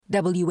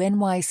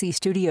WNYC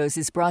Studios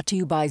is brought to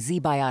you by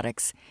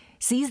ZBiotics.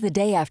 Seize the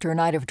day after a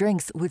night of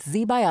drinks with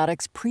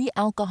ZBiotics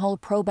pre-alcohol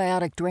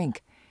probiotic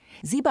drink.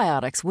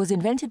 ZBiotics was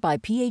invented by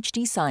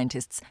PhD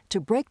scientists to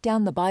break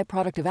down the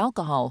byproduct of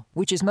alcohol,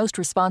 which is most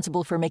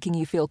responsible for making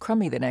you feel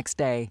crummy the next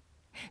day.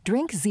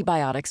 Drink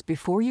ZBiotics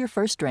before your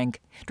first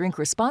drink, drink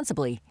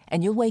responsibly,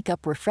 and you'll wake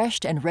up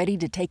refreshed and ready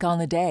to take on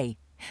the day.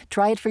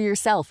 Try it for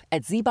yourself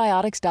at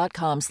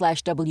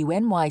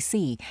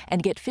zbiotics.com/WNYC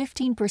and get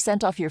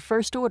 15% off your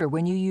first order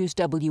when you use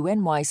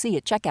WNYC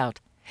at checkout.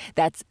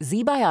 That's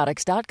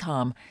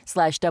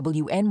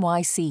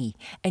zbiotics.com/WNYC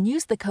and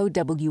use the code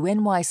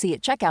WNYC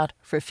at checkout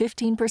for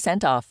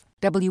 15% off.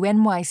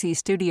 WNYC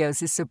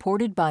Studios is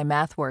supported by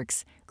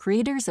MathWorks,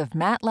 creators of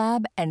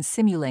MATLAB and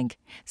Simulink,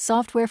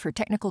 software for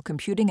technical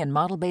computing and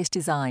model-based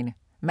design.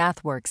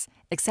 MathWorks,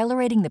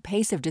 accelerating the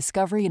pace of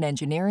discovery in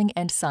engineering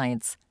and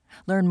science.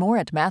 Learn more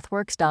at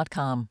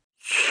mathworks.com.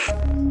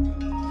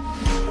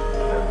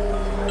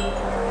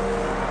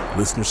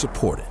 Listener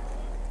supported.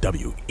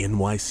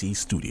 WNYC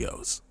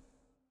Studios.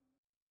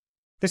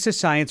 This is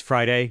Science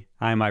Friday.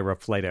 I'm Ira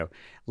Flato.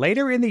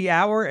 Later in the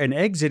hour, an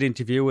exit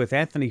interview with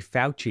Anthony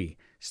Fauci,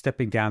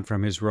 stepping down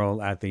from his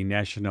role at the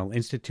National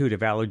Institute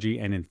of Allergy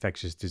and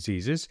Infectious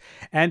Diseases,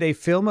 and a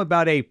film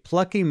about a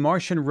plucky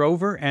Martian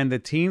rover and the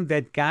team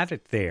that got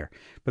it there.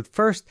 But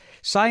first,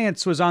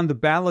 science was on the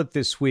ballot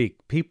this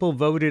week. People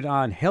voted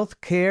on health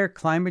care,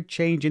 climate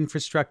change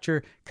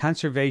infrastructure,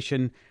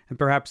 conservation, and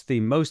perhaps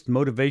the most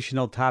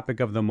motivational topic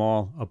of them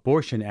all,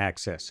 abortion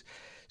access.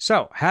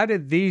 So, how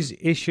did these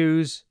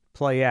issues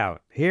play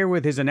out? Here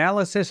with his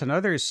analysis and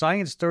other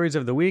science stories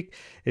of the week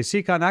is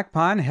Sikhan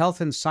Akpan,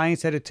 health and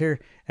science editor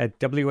at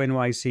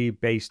WNYC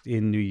based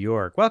in New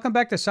York. Welcome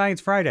back to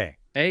Science Friday.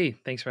 Hey,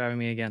 thanks for having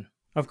me again.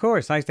 Of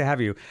course, nice to have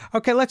you.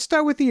 Okay, let's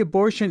start with the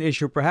abortion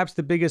issue, perhaps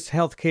the biggest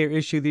healthcare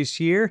issue this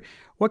year.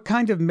 What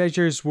kind of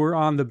measures were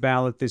on the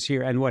ballot this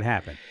year and what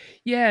happened?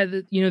 Yeah,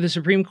 the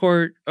Supreme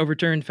Court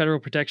overturned federal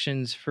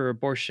protections for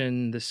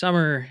abortion this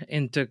summer.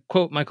 And to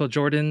quote Michael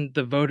Jordan,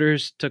 the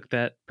voters took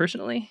that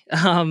personally.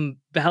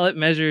 Ballot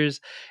measures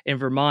in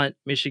Vermont,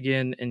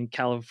 Michigan, and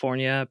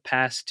California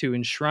passed to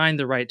enshrine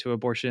the right to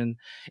abortion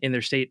in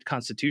their state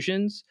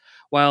constitutions,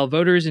 while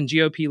voters in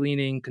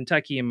GOP-leaning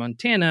Kentucky and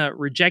Montana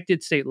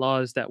rejected state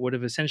laws that would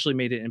have essentially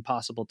made it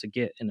impossible to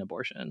get an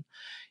abortion.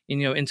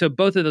 And so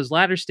both of those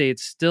latter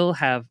states still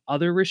have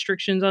other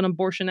restrictions on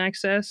abortion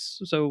access.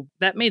 So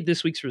that made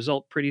this week's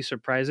result pretty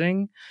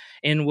surprising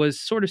and was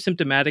sort of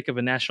symptomatic of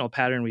a national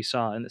pattern we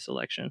saw in this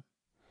election.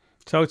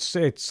 So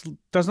it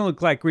doesn't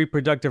look like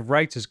reproductive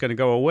rights is going to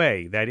go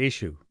away, that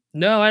issue.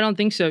 No, I don't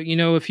think so.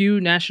 A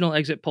few national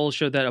exit polls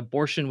showed that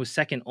abortion was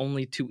second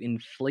only to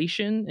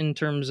inflation in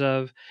terms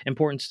of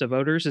importance to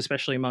voters,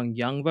 especially among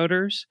young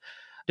voters.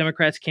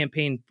 Democrats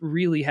campaigned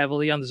really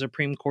heavily on the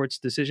Supreme Court's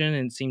decision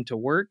and it seemed to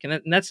work.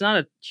 And that's not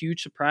a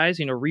huge surprise.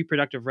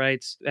 Reproductive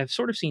rights have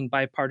sort of seen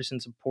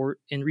bipartisan support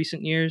in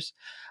recent years,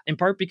 in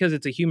part because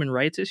it's a human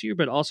rights issue,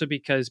 but also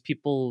because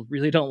people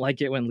really don't like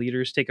it when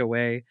leaders take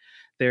away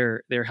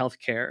their health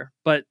care.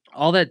 But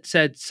all that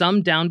said,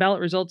 some down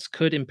ballot results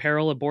could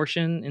imperil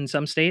abortion in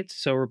some states.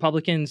 So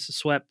Republicans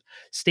swept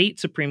state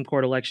Supreme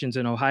Court elections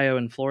in Ohio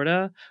and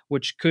Florida,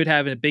 which could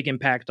have a big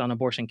impact on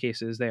abortion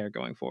cases there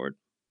going forward.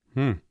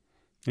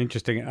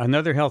 Interesting.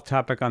 Another health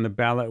topic on the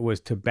ballot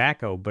was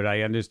tobacco, but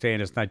I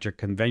understand it's not your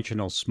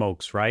conventional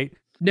smokes, right?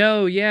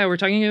 No, yeah, we're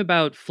talking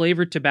about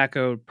flavored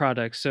tobacco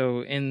products.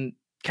 So in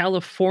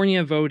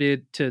California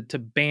voted to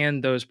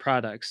ban those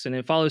products, and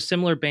it follows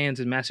similar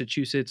bans in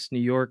Massachusetts, New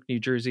York, New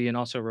Jersey, and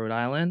also Rhode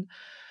Island.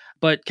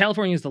 But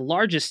California is the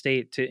largest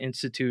state to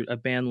institute a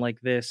ban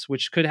like this,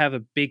 which could have a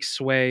big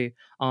sway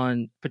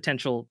on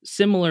potential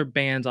similar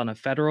bans on a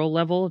federal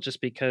level, just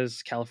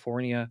because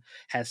California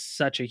has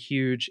such a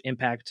huge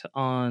impact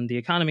on the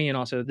economy and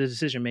also the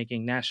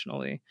decision-making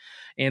nationally.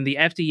 And the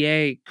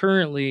FDA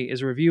currently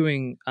is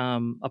reviewing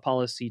a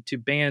policy to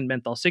ban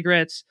menthol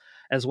cigarettes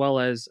as well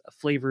as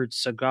flavored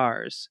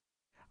cigars.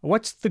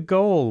 What's the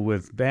goal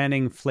with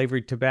banning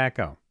flavored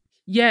tobacco?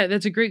 Yeah,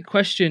 that's a great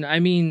question.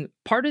 I mean,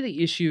 part of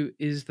the issue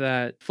is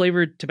that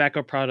flavored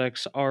tobacco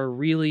products are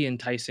really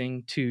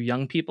enticing to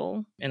young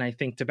people. And I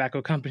think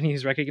tobacco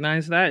companies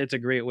recognize that. It's a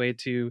great way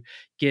to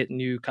get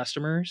new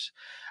customers.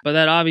 But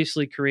that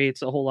obviously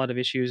creates a whole lot of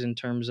issues in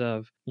terms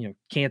of,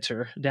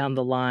 cancer down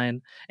the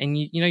line. And,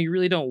 you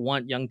really don't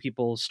want young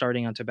people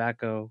starting on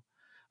tobacco.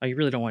 You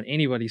really don't want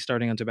anybody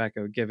starting on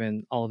tobacco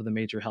given all of the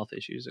major health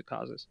issues it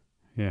causes.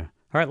 Yeah.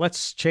 All right,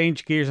 let's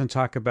change gears and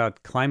talk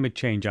about climate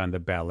change on the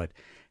ballot.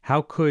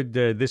 How could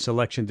this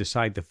election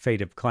decide the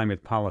fate of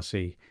climate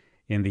policy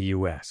in the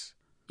U.S.?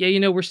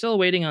 Yeah, we're still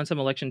waiting on some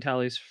election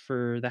tallies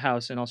for the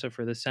House and also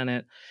for the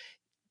Senate.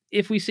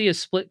 If we see a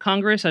split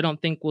Congress, I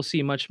don't think we'll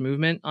see much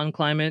movement on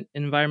climate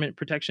and environment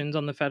protections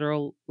on the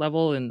federal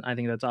level. And I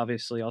think that's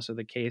obviously also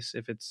the case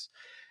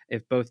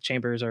if both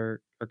chambers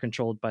are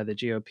controlled by the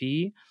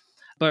GOP.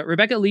 But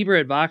Rebecca Lieber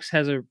at Vox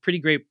has a pretty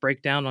great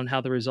breakdown on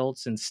how the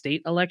results in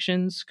state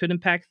elections could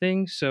impact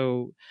things.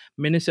 So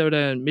Minnesota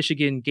and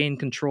Michigan gained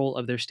control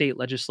of their state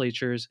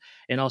legislatures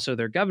and also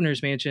their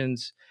governor's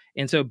mansions.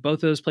 And so both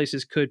of those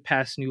places could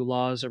pass new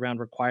laws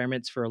around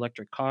requirements for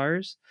electric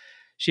cars.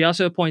 She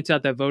also points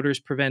out that voters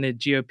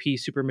prevented GOP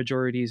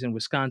supermajorities in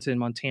Wisconsin,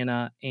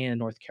 Montana, and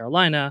North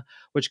Carolina,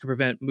 which could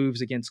prevent moves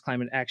against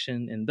climate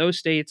action in those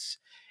states.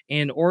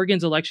 And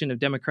Oregon's election of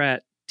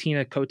Democrat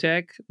Tina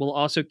Kotek will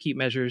also keep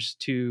measures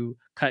to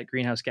cut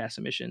greenhouse gas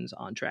emissions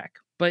on track.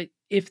 But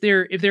if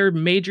there are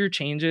major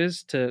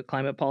changes to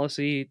climate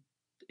policy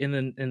in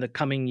the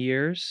coming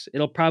years,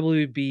 it'll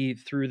probably be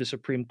through the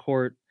Supreme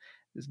Court,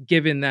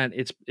 given that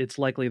it's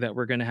likely that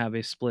we're going to have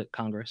a split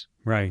Congress.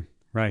 Right.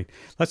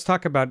 Let's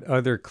talk about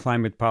other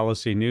climate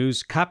policy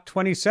news.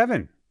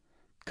 COP27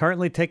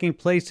 currently taking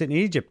place in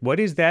Egypt. What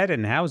is that,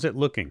 and how is it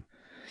looking?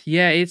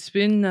 Yeah, it's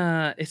been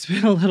a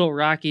little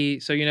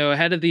rocky. So,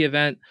 ahead of the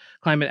event,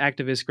 climate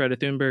activist Greta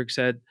Thunberg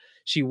said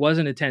she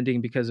wasn't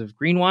attending because of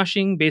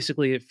greenwashing.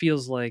 Basically, it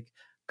feels like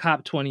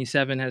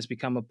COP27 has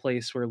become a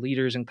place where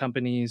leaders and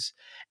companies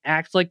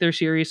act like they're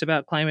serious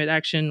about climate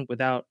action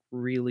without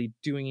really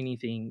doing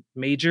anything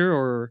major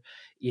or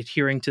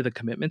adhering to the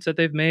commitments that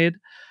they've made.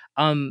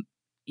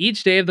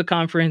 Each day of the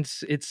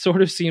conference, it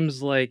sort of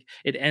seems like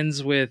it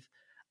ends with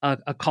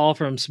a call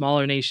from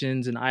smaller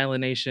nations and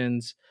island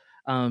nations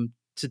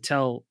to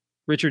tell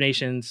richer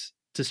nations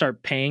to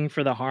start paying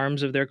for the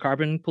harms of their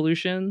carbon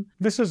pollution.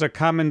 This is a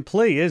common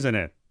plea, isn't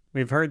it?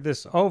 We've heard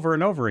this over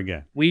and over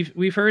again.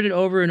 We've heard it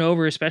over and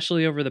over,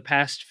 especially over the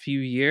past few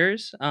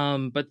years.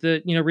 But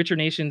the richer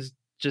nations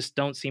just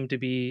don't seem to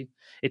be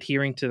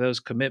adhering to those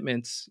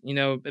commitments.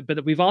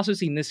 But we've also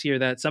seen this year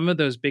that some of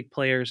those big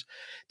players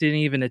didn't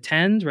even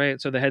attend,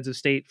 right? So the heads of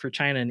state for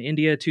China and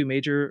India, two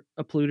major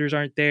polluters,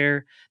 aren't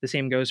there. The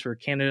same goes for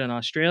Canada and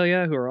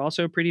Australia, who are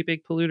also pretty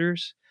big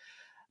polluters.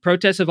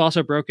 Protests have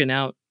also broken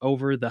out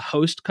over the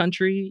host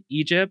country,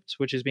 Egypt,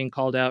 which is being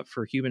called out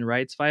for human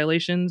rights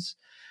violations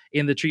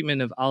in the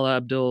treatment of Alaa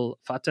Abdel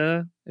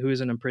Fattah, who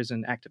is an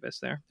imprisoned activist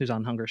there, who's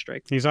on hunger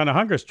strike. He's on a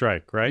hunger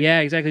strike, right?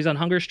 Yeah, exactly. He's on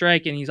hunger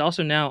strike, and he's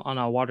also now on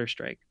a water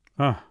strike.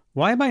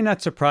 Why am I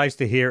not surprised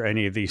to hear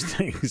any of these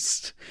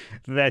things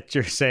that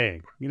you're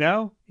saying?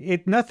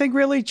 Nothing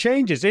really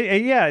changes.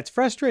 It's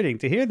frustrating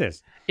to hear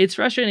this. It's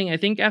frustrating. I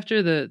think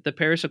after the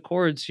Paris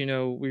Accords,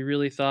 we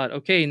really thought,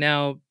 okay,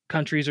 now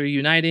countries are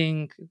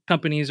uniting,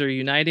 companies are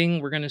uniting.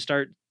 We're going to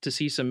start to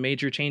see some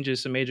major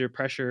changes, some major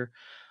pressure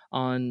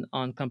on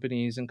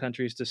companies and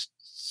countries to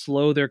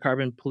slow their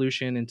carbon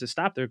pollution and to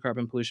stop their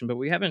carbon pollution. But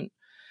we haven't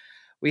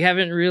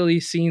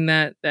really seen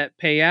that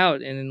pay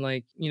out. And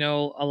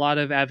a lot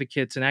of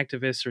advocates and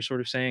activists are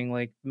sort of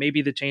saying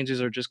maybe the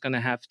changes are just going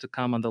to have to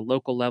come on the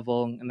local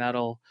level, and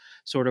that'll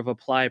sort of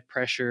apply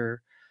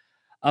pressure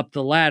up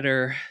the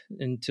ladder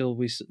until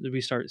we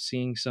start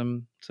seeing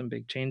some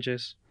big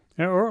changes.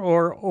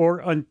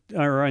 Or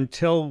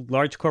until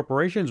large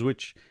corporations,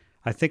 which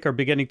I think are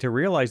beginning to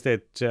realize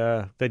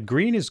that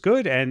green is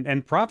good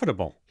and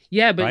profitable.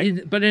 Yeah, but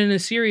right? but in a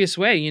serious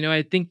way.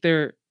 I think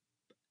there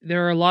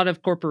are a lot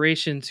of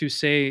corporations who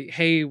say,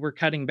 "Hey, we're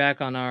cutting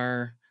back on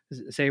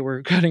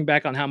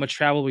how much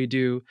travel we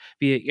do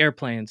via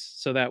airplanes,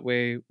 so that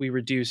way we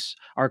reduce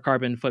our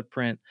carbon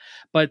footprint."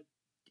 But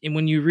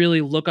when you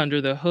really look under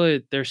the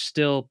hood, they're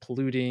still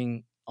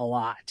polluting a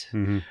lot,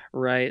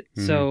 right?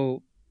 Mm-hmm.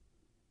 So.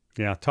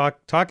 Yeah,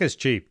 talk is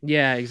cheap.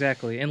 Yeah,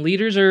 exactly. And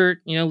leaders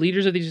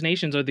of these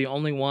nations are the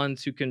only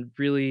ones who can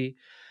really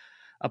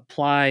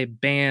apply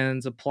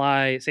bans,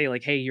 say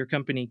hey, your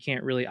company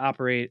can't really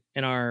operate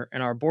in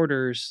our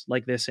borders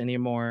like this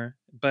anymore.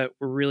 But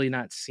we're really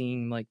not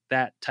seeing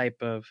that type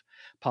of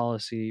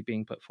policy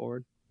being put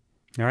forward.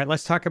 All right,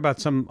 let's talk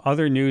about some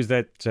other news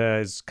that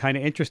is kind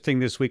of interesting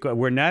this week.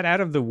 We're not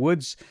out of the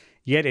woods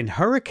yet in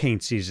hurricane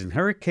season.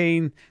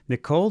 Hurricane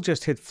Nicole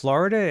just hit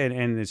Florida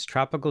and this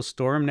tropical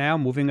storm now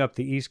moving up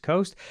the East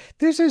Coast.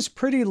 This is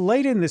pretty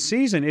late in the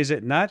season, is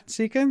it not,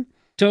 Seekan?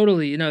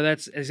 Totally.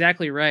 That's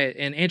exactly right.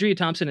 And Andrea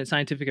Thompson at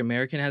Scientific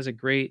American has a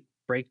great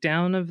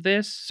breakdown of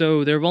this.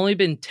 So there have only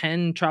been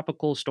 10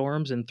 tropical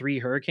storms and 3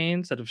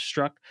 hurricanes that have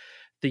struck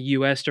the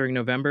U.S. during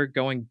November,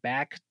 going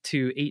back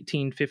to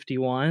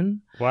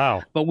 1851.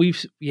 Wow. But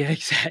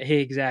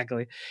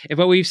exactly.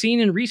 But we've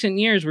seen in recent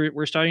years,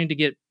 we're starting to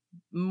get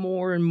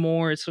more and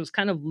more. So it's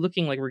kind of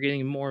looking like we're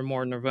getting more and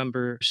more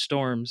November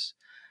storms.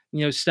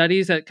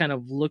 Studies that kind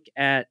of look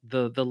at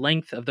the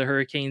length of the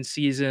hurricane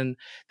season,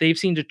 they've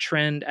seemed to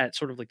trend at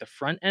sort of the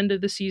front end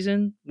of the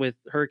season, with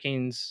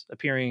hurricanes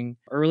appearing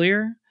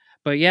earlier.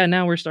 But yeah,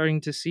 now we're starting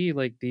to see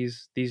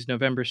these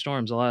November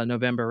storms, a lot of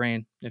November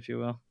rain, if you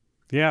will.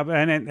 Yeah,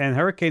 and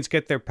hurricanes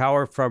get their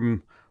power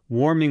from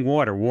warm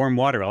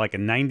water, like a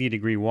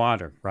 90-degree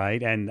water,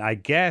 right? And I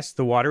guess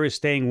the water is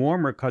staying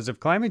warmer because of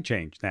climate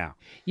change now.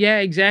 Yeah,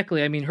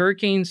 exactly. I mean,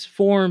 hurricanes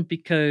form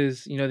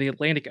because, the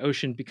Atlantic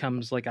Ocean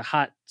becomes like a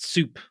hot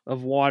soup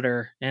of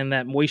water, and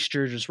that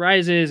moisture just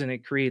rises and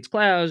it creates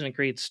clouds and it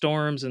creates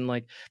storms. And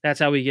that's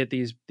how we get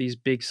these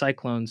big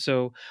cyclones.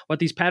 So what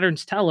these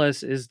patterns tell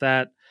us is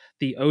that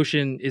the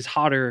ocean is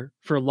hotter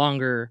for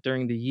longer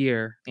during the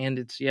year. And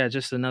it's,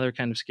 just another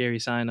kind of scary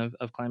sign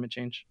of climate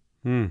change.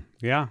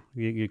 Yeah,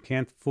 you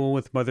can't fool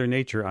with Mother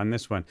Nature on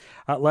this one.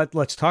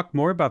 Let's talk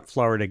more about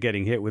Florida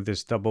getting hit with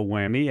this double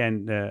whammy,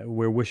 and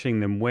we're wishing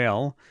them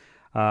well.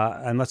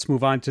 And let's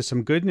move on to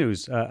some good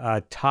news.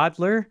 A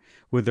toddler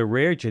with a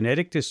rare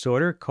genetic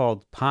disorder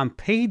called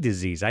Pompe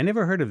disease, I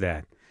never heard of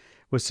that,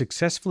 was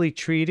successfully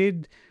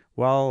treated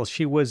while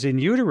she was in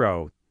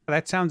utero.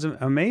 That sounds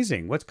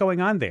amazing. What's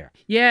going on there?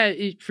 Yeah,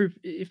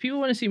 if people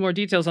want to see more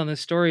details on this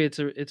story, it's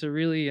a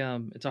really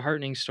it's a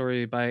heartening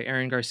story by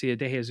Aaron Garcia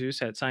de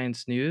Jesus at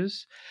Science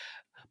News.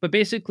 But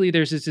basically,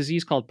 there's this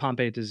disease called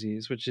Pompe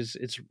disease, which is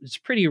it's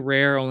pretty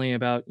rare. Only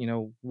about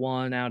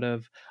 1 out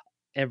of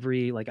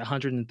every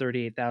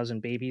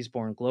 138,000 babies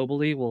born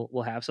globally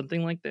will have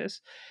something like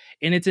this,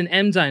 and it's an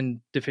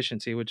enzyme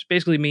deficiency, which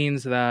basically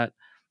means that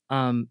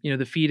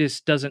the fetus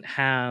doesn't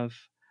have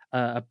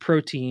a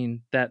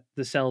protein that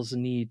the cells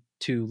need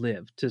to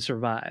live, to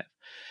survive.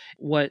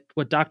 What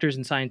doctors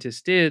and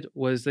scientists did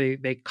was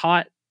they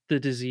caught the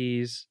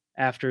disease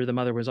after the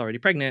mother was already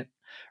pregnant,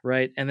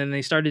 right? And then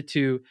they started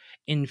to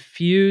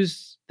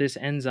infuse this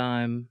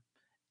enzyme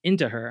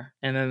into her,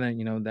 and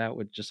then that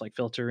would just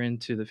filter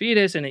into the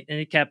fetus, and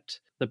it kept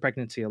the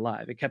pregnancy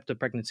alive. It kept the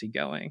pregnancy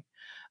going.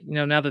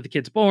 Now that the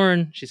kid's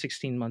born, she's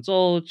 16 months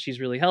old.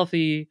 She's really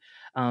healthy.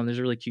 There's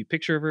a really cute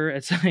picture of her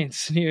at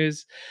Science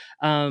News.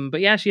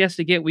 But yeah, she has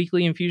to get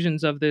weekly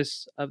infusions of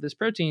this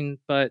protein,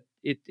 but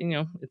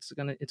it's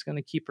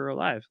gonna keep her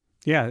alive.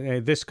 Yeah,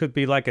 this could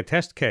be like a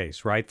test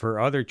case, right, for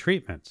other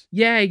treatments.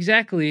 Yeah,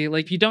 exactly.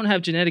 If you don't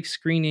have genetic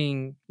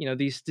screening,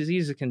 these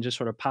diseases can just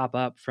sort of pop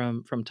up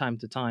from time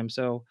to time.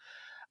 So,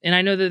 and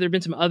I know that there have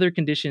been some other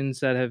conditions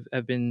that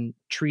have been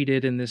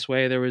treated in this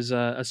way. There was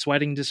a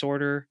sweating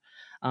disorder,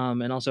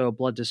 and also a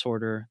blood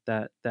disorder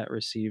that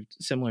received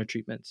similar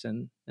treatments,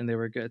 and they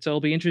were good. So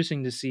it'll be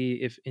interesting to see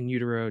if in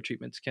utero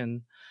treatments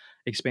can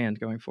expand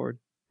going forward.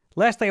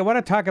 Lastly, I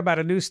want to talk about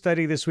a new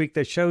study this week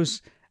that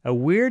shows a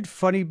weird,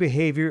 funny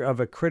behavior of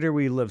a critter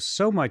we love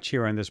so much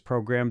here on this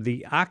program,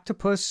 the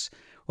octopus.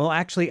 Well,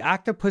 actually,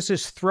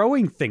 octopuses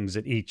throwing things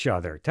at each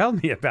other. Tell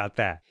me about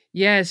that.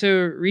 Yeah, so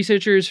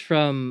researchers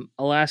from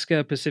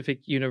Alaska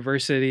Pacific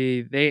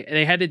University,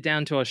 they headed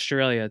down to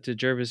Australia, to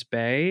Jervis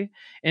Bay,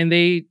 and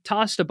they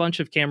tossed a bunch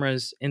of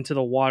cameras into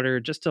the water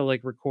just to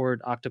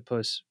record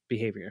octopus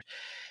behavior.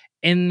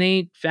 And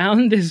they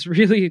found this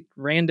really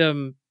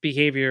random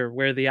behavior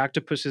where the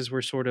octopuses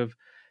were sort of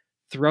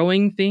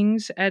throwing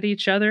things at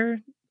each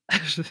other.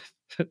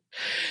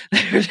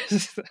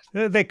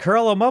 They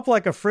curl them up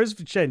like a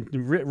frisbee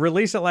and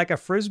release it like a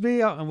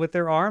frisbee with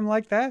their arm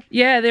like that.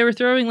 Yeah, they were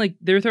throwing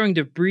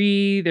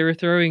debris. They were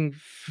throwing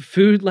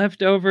food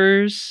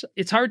leftovers.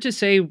 It's hard to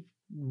say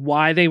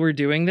why they were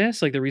doing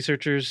this. The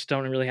researchers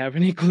don't really have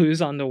any clues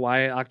on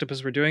why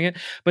octopus were doing it,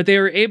 but they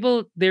were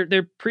able.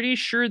 They're pretty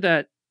sure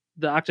that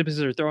the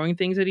octopuses are throwing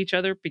things at each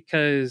other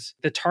because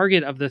the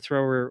target of the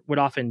thrower would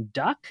often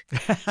duck.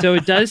 So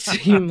it does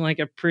seem like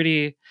a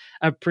pretty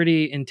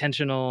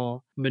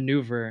intentional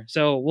maneuver.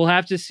 So we'll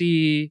have to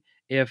see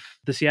if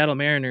the Seattle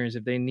Mariners,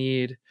 if they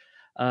need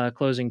a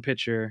closing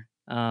pitcher,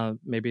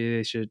 maybe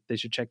they should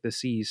check the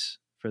seas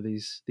for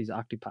these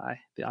octopi,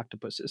 the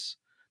octopuses,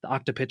 the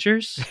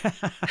octopitchers.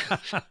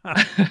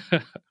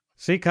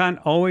 Sikhan,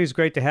 always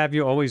great to have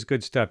you. Always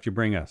good stuff you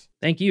bring us.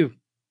 Thank you.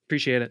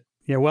 Appreciate it.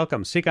 You're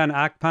welcome. Sikhan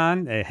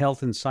Akpan, a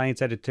health and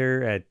science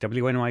editor at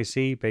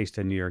WNYC based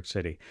in New York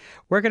City.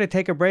 We're going to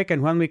take a break,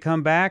 and when we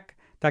come back,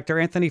 Dr.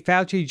 Anthony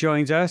Fauci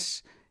joins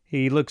us.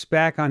 He looks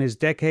back on his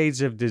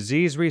decades of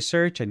disease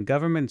research and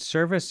government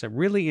service. A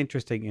really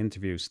interesting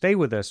interview. Stay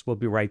with us. We'll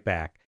be right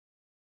back.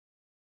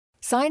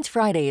 Science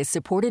Friday is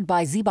supported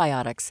by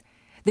ZBiotics.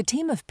 The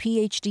team of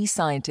PhD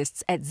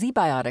scientists at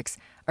ZBiotics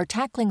are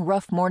tackling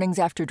rough mornings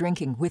after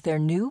drinking with their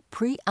new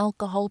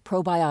pre-alcohol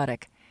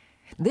probiotic.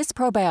 This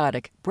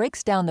probiotic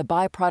breaks down the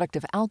byproduct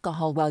of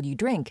alcohol while you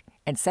drink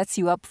and sets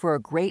you up for a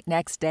great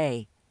next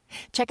day.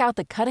 Check out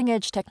the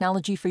cutting-edge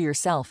technology for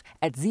yourself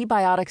at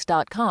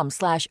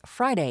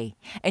zbiotics.com/Friday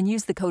and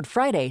use the code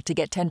Friday to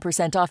get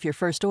 10% off your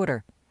first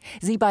order.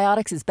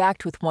 ZBiotics is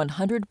backed with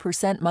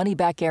 100%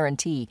 money-back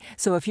guarantee,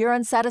 so if you're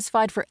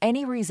unsatisfied for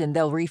any reason,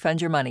 they'll refund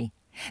your money.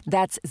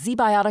 That's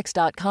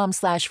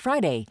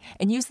zbiotics.com/Friday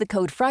and use the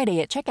code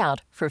Friday at checkout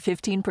for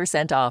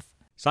 15% off.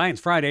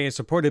 Science Friday is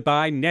supported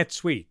by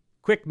NetSuite.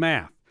 Quick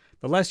math.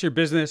 The less your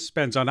business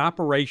spends on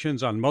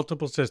operations, on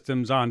multiple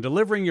systems, on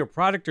delivering your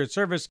product or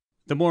service,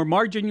 the more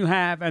margin you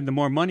have and the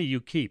more money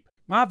you keep.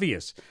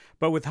 Obvious.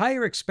 But with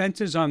higher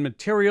expenses on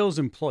materials,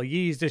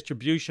 employees,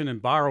 distribution, and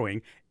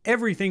borrowing,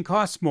 everything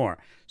costs more.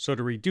 So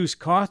to reduce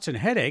costs and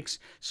headaches,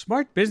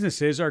 smart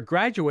businesses are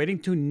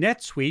graduating to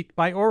NetSuite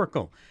by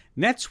Oracle.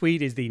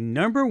 NetSuite is the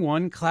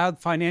 #1 cloud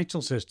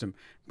financial system,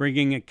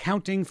 bringing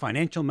accounting,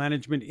 financial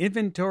management,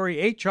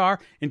 inventory, HR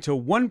into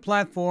one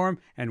platform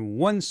and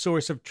one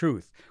source of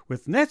truth.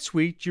 With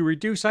NetSuite, you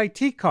reduce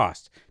IT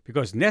costs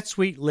because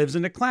NetSuite lives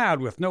in the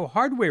cloud with no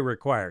hardware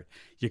required.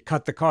 You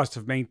cut the cost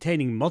of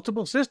maintaining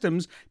multiple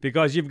systems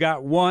because you've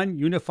got one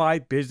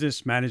unified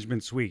business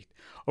management suite.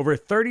 Over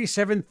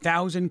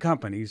 37,000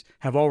 companies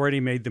have already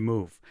made the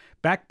move.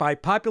 Backed by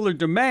popular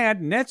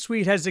demand,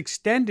 NetSuite has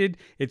extended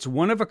its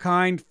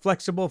one-of-a-kind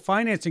flexible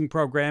financing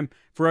program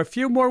for a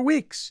few more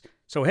weeks.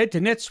 So head to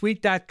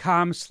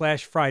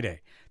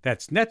netsuite.com/Friday.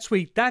 That's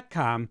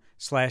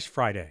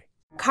netsuite.com/Friday.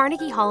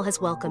 Carnegie Hall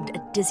has welcomed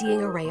a dizzying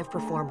array of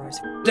performers.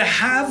 To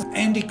have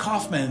Andy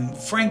Kaufman,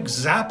 Frank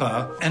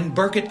Zappa, and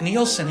Birgit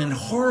Nielsen and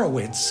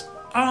Horowitz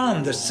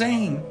on the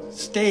same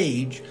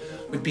stage,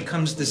 it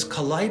becomes this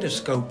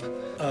kaleidoscope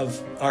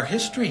of our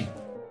history.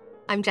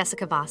 I'm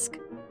Jessica Vosk.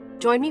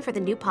 Join me for the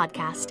new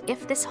podcast,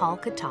 If This Hall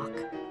Could Talk.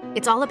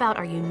 It's all about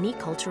our unique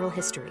cultural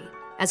history,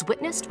 as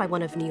witnessed by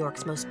one of New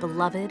York's most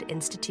beloved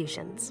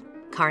institutions,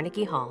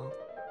 Carnegie Hall.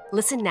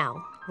 Listen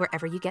now,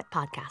 wherever you get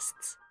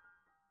podcasts.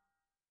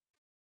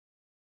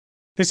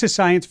 This is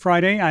Science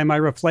Friday. I'm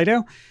Ira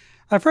Flato.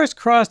 I first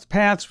crossed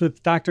paths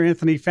with Dr.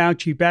 Anthony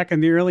Fauci back in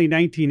the early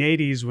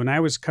 1980s when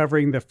I was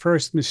covering the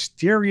first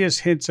mysterious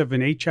hints of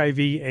an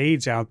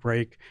HIV/AIDS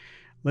outbreak.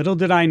 Little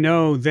did I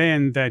know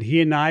then that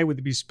he and I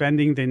would be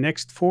spending the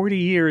next 40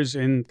 years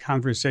in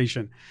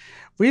conversation.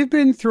 We've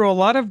been through a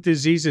lot of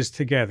diseases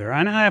together,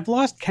 and I have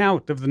lost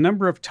count of the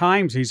number of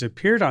times he's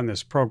appeared on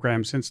this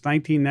program since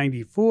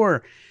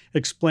 1994,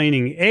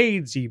 explaining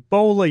AIDS,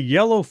 Ebola,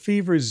 yellow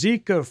fever,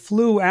 Zika,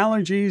 flu,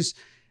 allergies,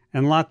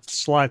 and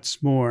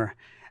lots more.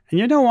 And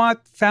you know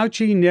what?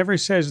 Fauci never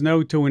says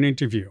no to an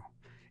interview.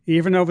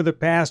 Even over the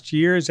past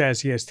years,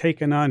 as he has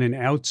taken on an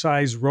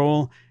outsized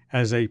role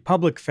as a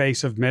public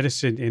face of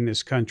medicine in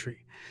this country,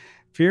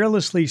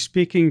 fearlessly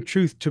speaking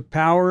truth to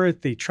power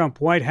at the Trump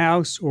White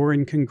House or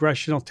in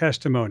congressional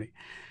testimony.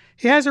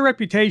 He has a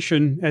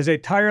reputation as a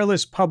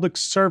tireless public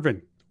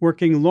servant,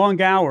 working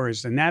long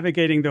hours and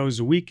navigating those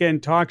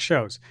weekend talk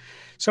shows.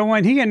 So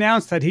when he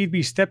announced that he'd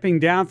be stepping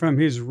down from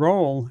his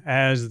role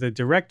as the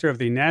director of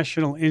the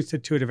National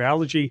Institute of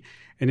Allergy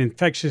and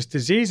Infectious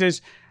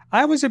Diseases,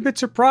 I was a bit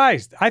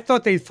surprised. I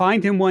thought they'd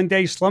find him one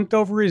day slumped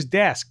over his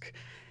desk.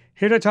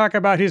 Here to talk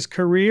about his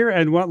career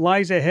and what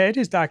lies ahead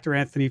is Dr.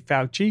 Anthony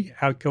Fauci,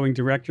 outgoing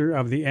director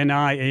of the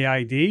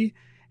NIAID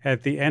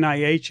at the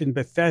NIH in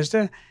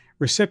Bethesda,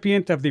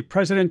 recipient of the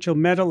Presidential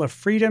Medal of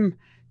Freedom,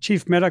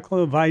 chief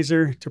medical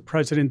advisor to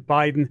President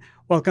Biden.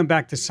 Welcome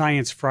back to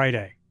Science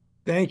Friday.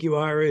 Thank you,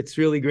 Ira. It's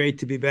really great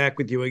to be back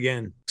with you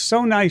again.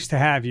 So nice to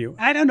have you.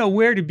 I don't know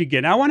where to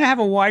begin. I want to have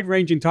a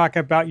wide-ranging talk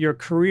about your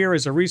career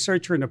as a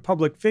researcher and a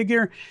public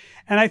figure,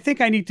 and I think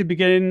I need to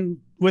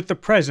begin with the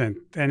present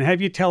and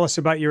have you tell us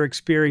about your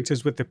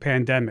experiences with the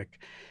pandemic.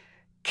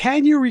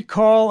 Can you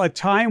recall a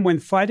time when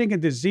fighting a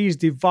disease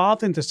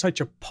devolved into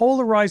such a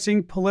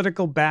polarizing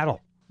political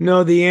battle?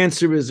 No, the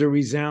answer is a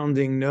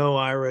resounding no,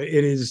 Ira.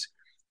 It is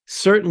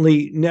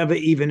certainly never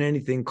even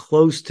anything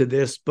close to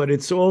this, but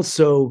it's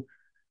also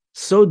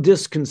so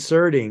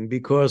disconcerting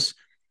because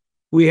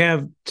we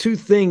have two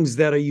things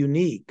that are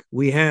unique.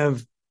 We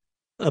have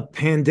a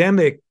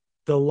pandemic,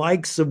 the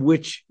likes of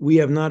which we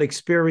have not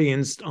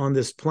experienced on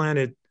this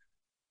planet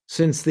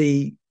since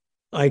the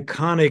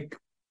iconic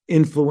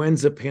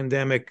influenza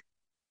pandemic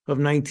of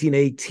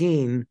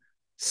 1918,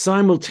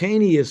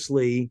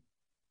 simultaneously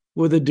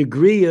with a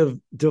degree of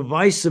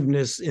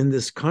divisiveness in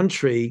this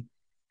country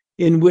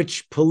in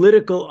which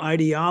political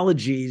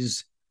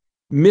ideologies,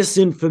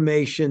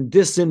 misinformation,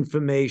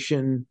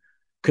 disinformation,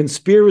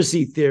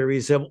 conspiracy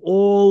theories have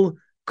all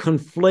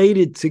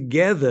conflated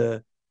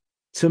together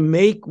to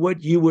make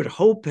what you would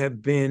hope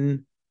have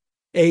been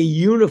a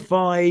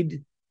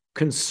unified,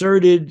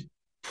 concerted,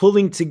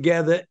 pulling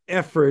together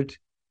effort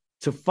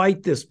to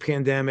fight this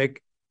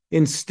pandemic.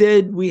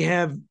 Instead, we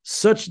have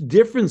such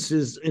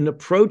differences in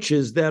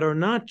approaches that are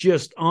not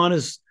just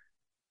honest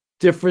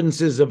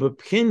differences of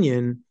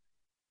opinion,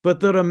 but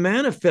that are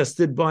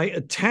manifested by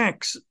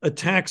attacks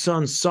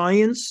on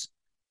science,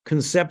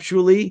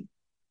 conceptually,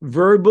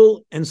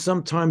 verbal, and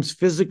sometimes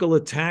physical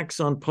attacks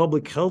on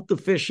public health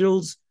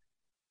officials.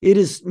 It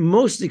is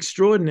most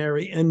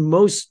extraordinary and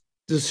most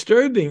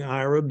disturbing,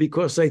 Ira,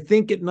 because I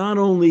think it not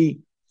only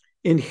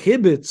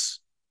inhibits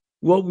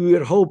what we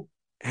would hope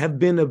have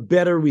been a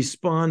better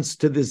response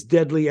to this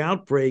deadly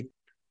outbreak,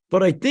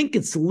 but I think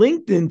it's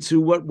linked into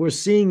what we're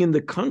seeing in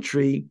the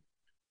country,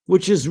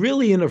 which is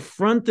really an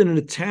affront and an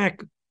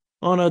attack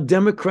on our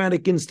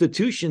democratic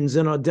institutions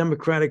and our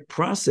democratic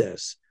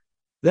process.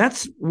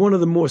 That's one of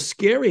the more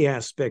scary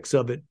aspects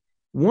of it.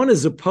 One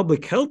is a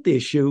public health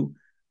issue,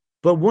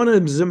 but one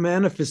is a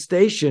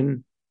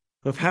manifestation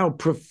of how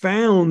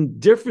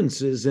profound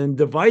differences and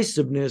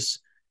divisiveness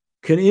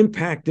can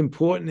impact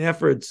important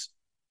efforts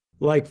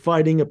like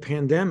fighting a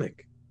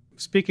pandemic.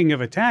 Speaking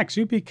of attacks,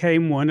 you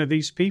became one of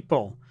these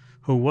people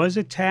who was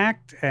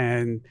attacked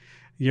and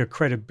your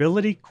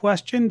credibility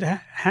questioned.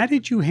 How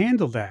did you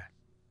handle that?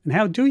 And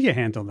how do you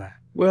handle that?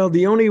 Well,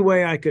 the only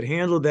way I could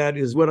handle that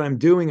is what I'm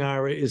doing,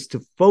 Ira, is to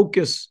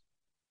focus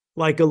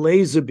like a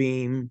laser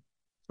beam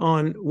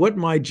on what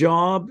my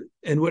job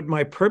and what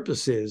my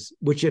purpose is,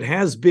 which it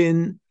has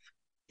been,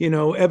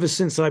 ever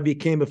since I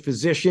became a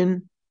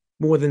physician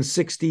more than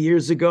 60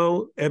 years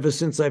ago, ever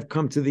since I've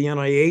come to the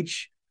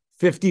NIH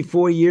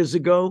 54 years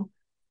ago,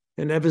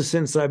 and ever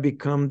since I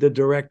become the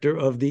director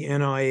of the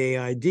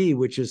NIAID,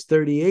 which is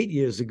 38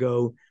 years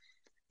ago,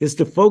 is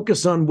to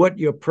focus on what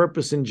your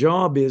purpose and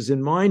job is.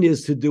 And mine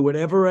is to do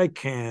whatever I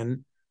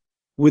can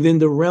within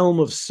the realm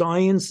of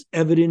science,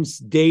 evidence,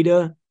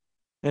 data,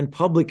 and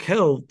public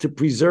health to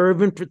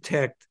preserve and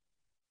protect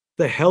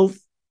the health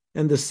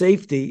and the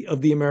safety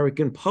of the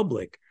American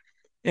public.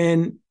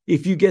 And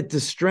if you get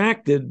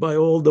distracted by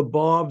all the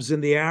bobs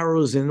and the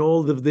arrows and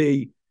all of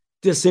the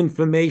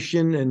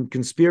disinformation and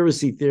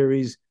conspiracy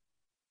theories,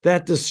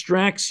 that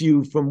distracts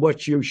you from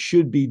what you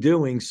should be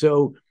doing.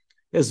 So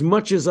as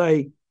much as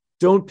I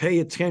don't pay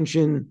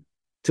attention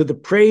to the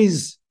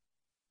praise,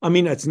 I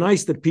mean, it's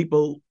nice that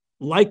people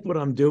like what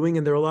I'm doing,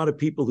 and there are a lot of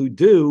people who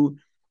do.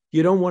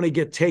 You don't want to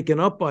get taken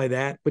up by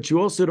that, but you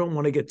also don't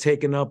want to get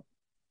taken up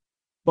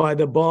by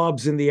the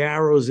bobs and the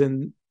arrows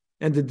and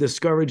the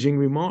discouraging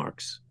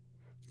remarks.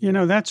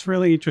 That's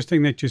really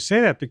interesting that you say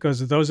that,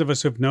 because those of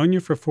us who've known you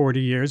for 40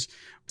 years,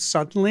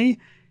 suddenly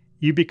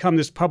you become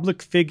this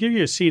public figure.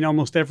 You're seen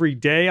almost every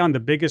day on the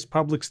biggest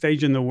public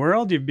stage in the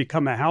world. You've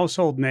become a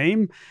household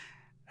name.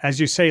 As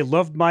you say,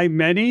 loved by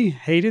many,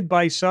 hated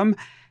by some.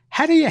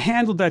 How do you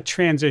handle that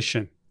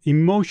transition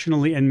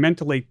emotionally and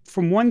mentally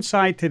from one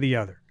side to the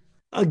other?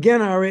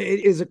 Again, Ira, it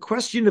is a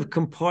question of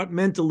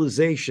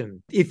compartmentalization.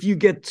 If you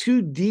get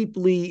too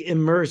deeply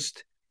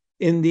immersed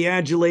in the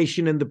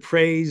adulation and the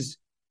praise,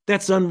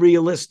 that's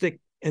unrealistic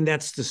and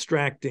that's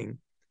distracting.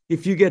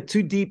 If you get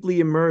too deeply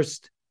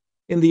immersed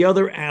in the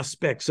other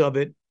aspects of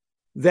it,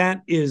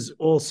 that is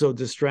also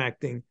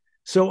distracting.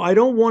 So I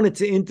don't want it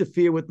to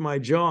interfere with my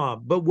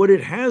job. But what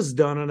it has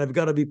done, and I've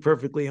got to be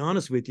perfectly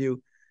honest with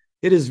you,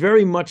 it has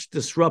very much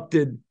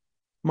disrupted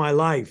my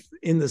life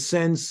in the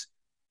sense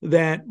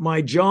that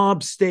my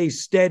job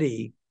stays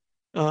steady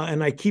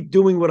and I keep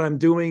doing what I'm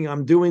doing.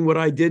 I'm doing what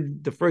I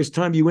did the first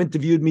time you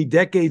interviewed me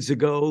decades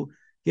ago,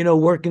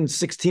 working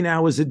 16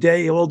 hours a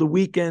day, all the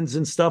weekends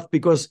and stuff,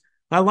 because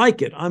I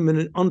like it. I'm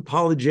an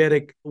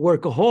unapologetic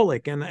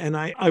workaholic and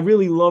I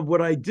really love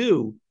what I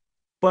do.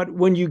 But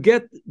when you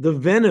get the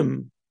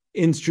venom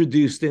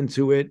introduced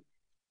into it,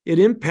 it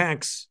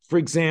impacts, for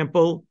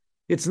example,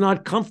 it's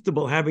not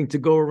comfortable having to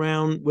go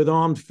around with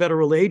armed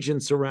federal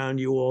agents around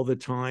you all the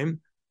time.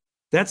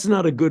 That's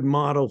not a good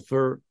model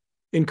for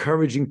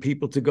encouraging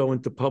people to go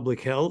into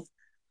public health.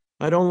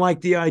 I don't like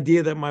the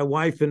idea that my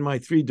wife and my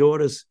 3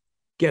 daughters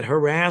get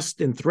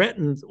harassed and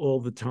threatened all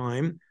the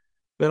time.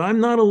 But I'm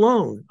not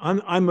alone.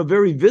 I'm a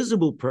very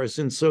visible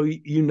person, so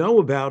you know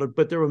about it.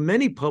 But there are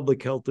many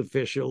public health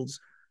officials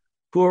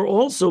who are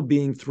also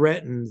being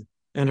threatened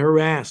and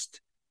harassed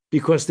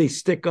because they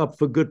stick up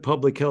for good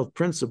public health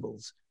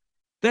principles.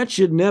 That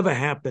should never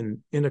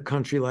happen in a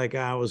country like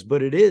ours,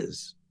 but it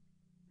is.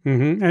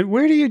 Mm-hmm. And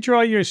where do you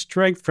draw your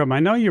strength from? I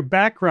know your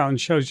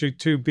background shows you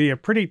to be a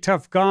pretty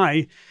tough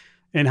guy.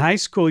 In high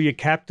school, you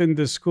captained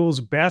the school's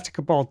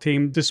basketball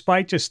team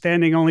despite just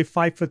standing only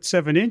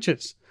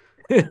 5'7".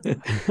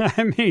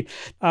 I mean,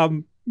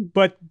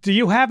 but do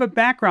you have a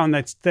background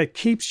that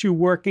keeps you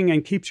working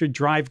and keeps your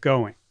drive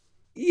going?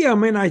 Yeah, I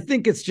mean, I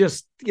think it's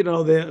just,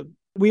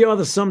 we are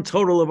the sum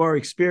total of our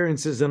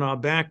experiences and our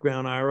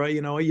background, Ira.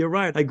 You're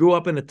right. I grew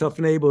up in a tough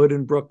neighborhood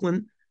in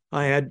Brooklyn.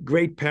 I had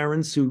great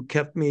parents who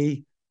kept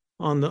me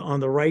on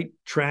the right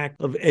track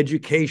of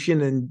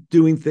education and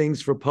doing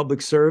things for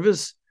public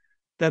service.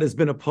 That has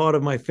been a part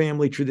of my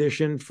family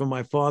tradition from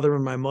my father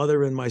and my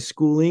mother and my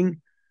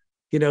schooling.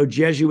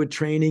 Jesuit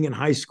training in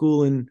high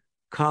school and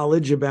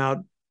college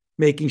about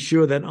making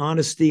sure that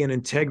honesty and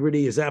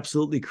integrity is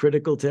absolutely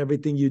critical to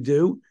everything you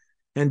do.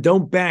 And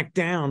don't back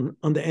down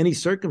under any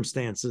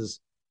circumstances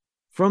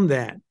from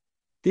that.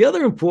 The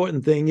other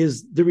important thing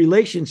is the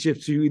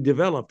relationships you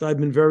developed. I've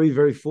been very,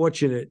 very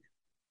fortunate.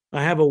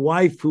 I have a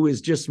wife who is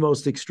just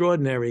most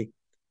extraordinary.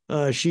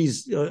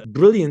 She's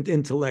brilliant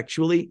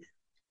intellectually.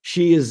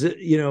 She is,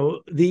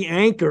 the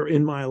anchor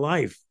in my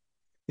life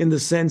in the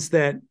sense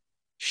that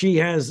she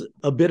has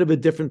a bit of a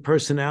different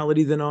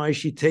personality than I.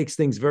 She takes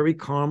things very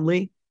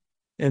calmly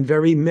and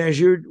very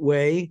measured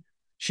way.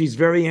 She's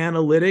very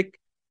analytic.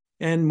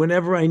 And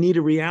whenever I need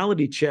a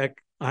reality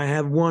check, I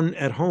have one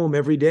at home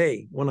every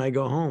day when I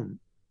go home.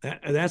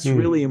 That's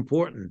really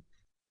important.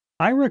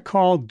 I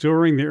recall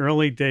during the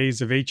early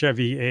days of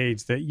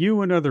HIV/AIDS that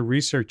you and other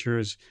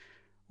researchers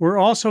were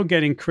also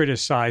getting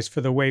criticized for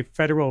the way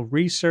federal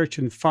research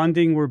and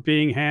funding were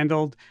being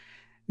handled.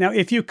 Now,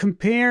 if you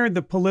compare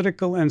the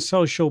political and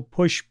social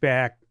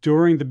pushback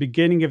during the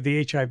beginning of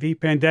the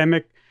HIV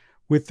pandemic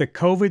with the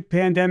COVID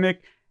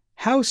pandemic,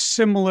 how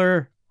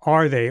similar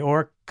are they?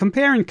 Or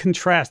compare and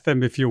contrast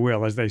them, if you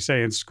will, as they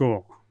say in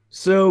school.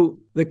 So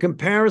the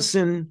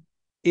comparison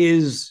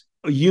is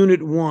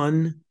unit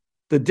 1.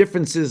 The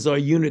differences are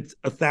unit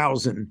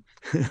 1,000.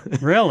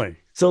 Really?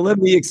 So let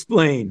me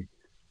explain.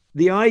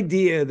 The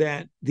idea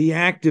that the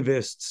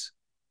activists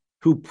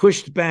who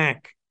pushed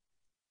back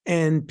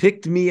and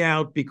picked me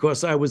out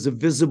because I was a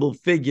visible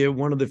figure,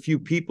 one of the few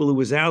people who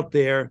was out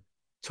there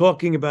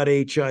talking about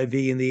HIV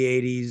in the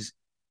 80s.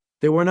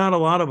 There were not a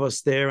lot of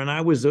us there, and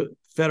I was a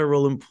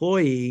federal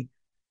employee,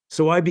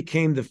 so I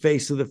became the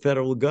face of the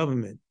federal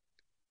government.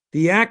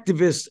 The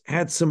activists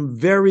had some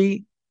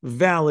very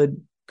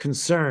valid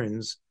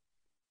concerns,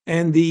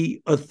 and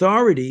the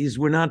authorities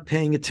were not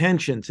paying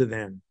attention to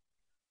them.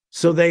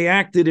 So they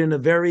acted in a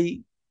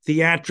very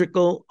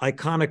theatrical,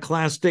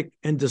 iconoclastic,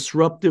 and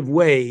disruptive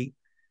way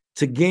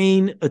to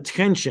gain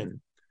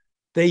attention.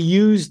 They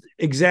used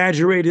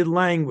exaggerated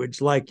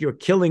language like, you're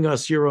killing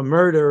us, you're a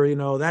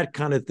murderer, that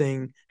kind of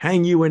thing,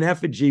 hang you in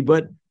effigy.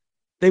 But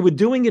they were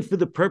doing it for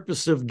the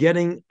purpose of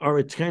getting our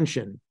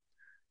attention.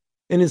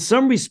 And in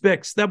some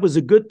respects, that was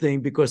a good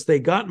thing because they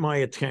got my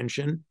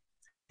attention.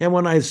 And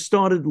when I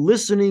started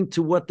listening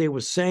to what they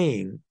were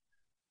saying,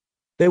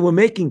 they were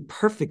making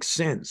perfect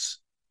sense.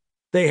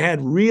 They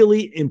had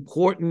really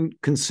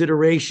important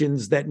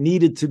considerations that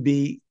needed to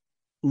be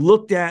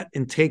looked at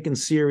and taken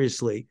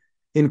seriously,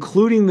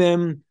 including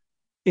them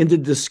in the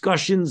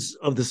discussions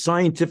of the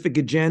scientific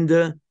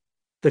agenda,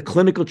 the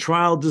clinical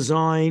trial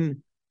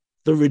design,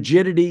 the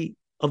rigidity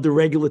of the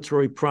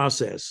regulatory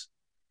process.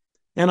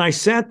 And I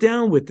sat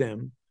down with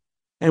them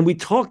and we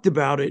talked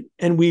about it,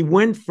 and we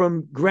went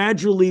from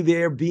gradually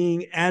there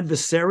being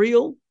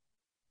adversarial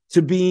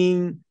to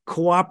being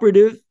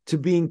cooperative to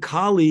being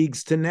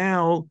colleagues to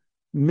now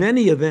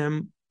many of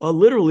them are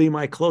literally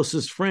my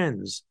closest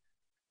friends.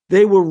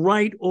 They were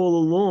right all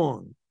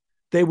along.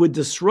 They were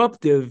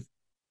disruptive,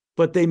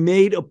 but they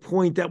made a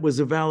point that was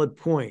a valid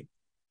point.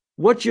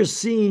 What you're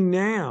seeing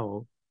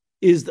now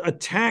is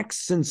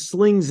attacks and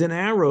slings and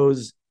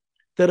arrows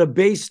that are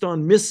based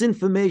on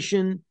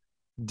misinformation,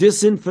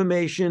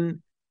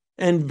 disinformation,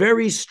 and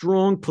very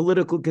strong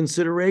political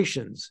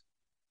considerations.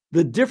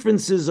 The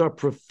differences are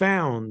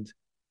profound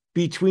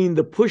between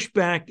the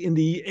pushback in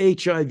the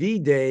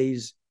HIV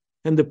days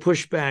and the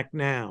pushback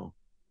now.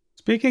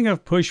 Speaking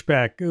of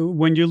pushback,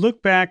 when you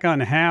look back on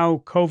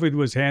how COVID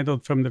was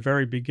handled from the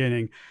very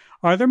beginning,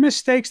 are there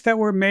mistakes that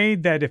were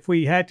made that if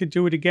we had to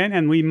do it again,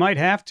 and we might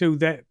have to,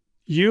 that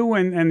you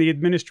and the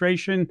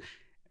administration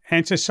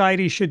and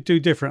society should do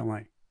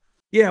differently?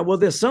 Yeah, well,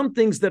 there's some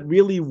things that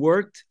really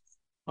worked,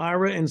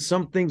 Ira, and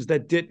some things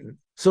that didn't.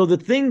 So the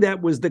thing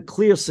that was the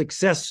clear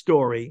success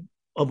story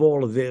of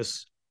all of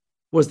this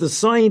was the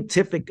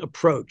scientific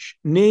approach,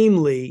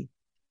 namely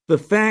the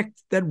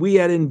fact that we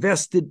had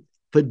invested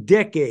for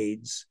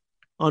decades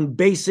on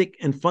basic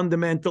and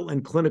fundamental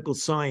and clinical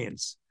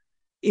science,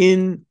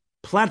 in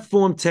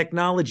platform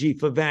technology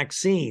for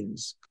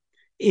vaccines,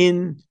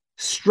 in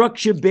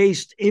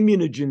structure-based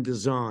immunogen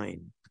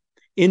design,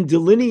 in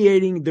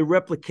delineating the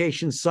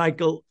replication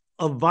cycle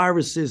of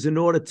viruses in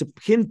order to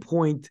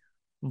pinpoint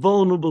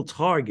vulnerable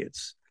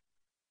targets.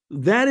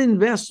 That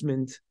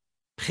investment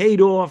paid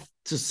off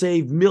to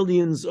save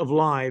millions of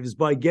lives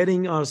by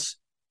getting us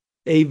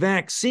a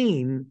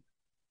vaccine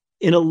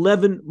in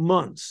 11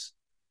 months.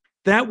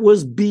 That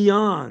was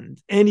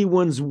beyond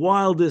anyone's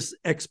wildest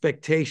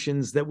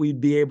expectations that we'd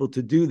be able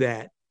to do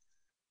that.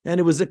 And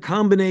it was a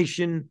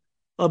combination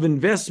of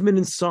investment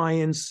in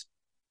science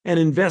and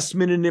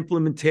investment in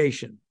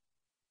implementation.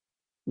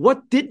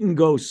 What didn't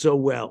go so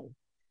well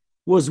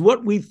was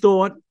what we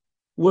thought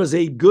was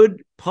a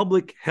good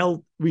public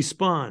health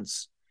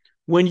response.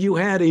 When you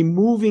had a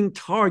moving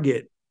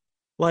target,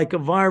 like a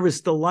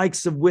virus the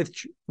likes of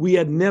which we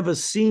had never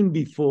seen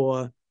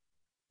before,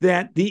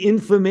 that the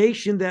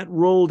information that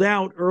rolled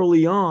out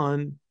early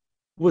on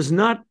was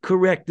not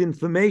correct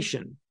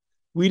information.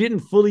 We didn't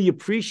fully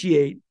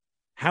appreciate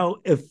how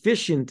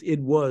efficient it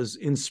was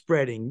in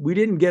spreading. We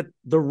didn't get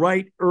the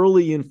right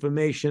early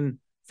information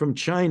from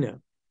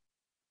China.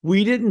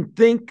 We didn't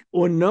think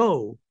or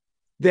know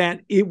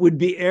that it would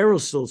be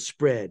aerosol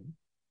spread.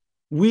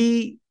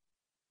 We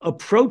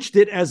approached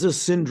it as a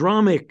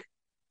syndromic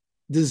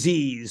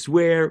disease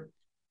where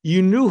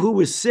you knew who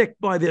was sick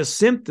by their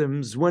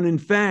symptoms, when in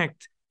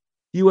fact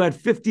you had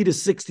 50 to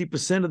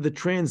 60% of the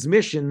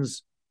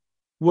transmissions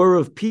were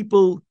of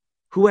people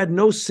who had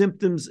no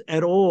symptoms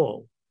at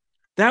all.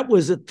 That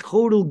was a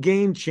total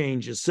game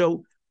changer.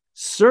 So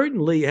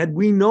certainly, had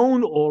we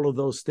known all of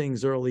those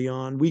things early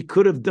on, we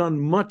could have done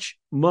much,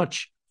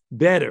 much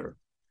better.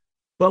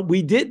 But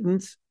we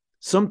didn't.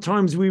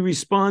 Sometimes we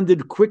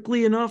responded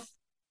quickly enough,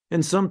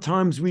 and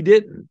sometimes we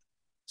didn't.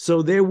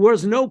 So there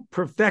was no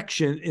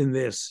perfection in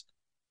this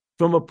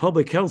from a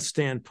public health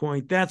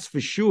standpoint, that's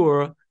for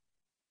sure.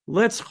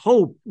 Let's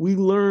hope we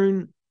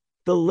learn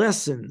the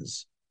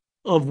lessons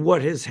of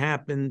what has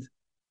happened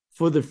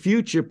for the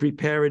future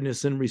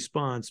preparedness and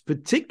response,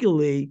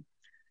 particularly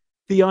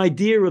the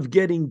idea of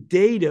getting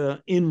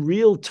data in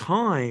real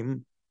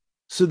time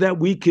so that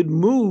we could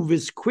move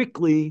as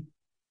quickly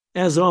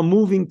as our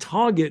moving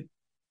target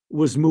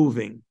was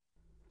moving.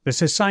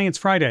 This is Science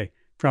Friday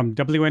from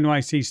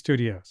WNYC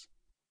Studios.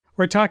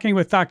 We're talking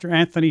with Dr.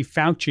 Anthony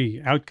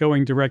Fauci,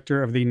 outgoing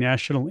director of the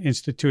National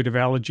Institute of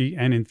Allergy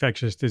and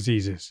Infectious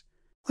Diseases.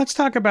 Let's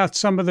talk about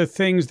some of the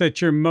things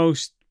that you're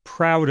most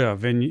proud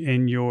of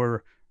in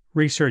your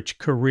research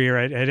career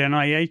at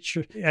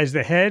NIH as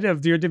the head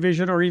of your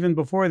division, or even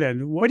before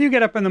then. What do you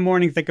get up in the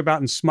morning, think about,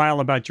 and smile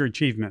about your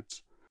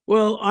achievements?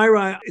 Well,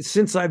 Ira,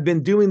 since I've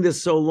been doing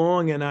this so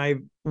long and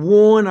I've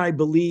worn, I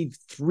believe,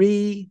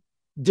 3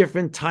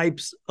 different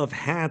types of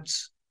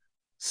hats.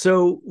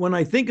 So when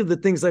I think of the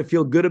things I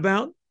feel good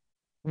about,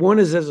 one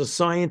is as a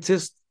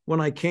scientist,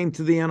 when I came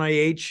to the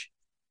NIH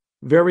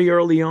very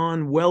early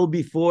on, well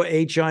before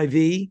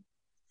HIV,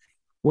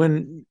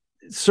 when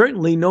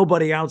certainly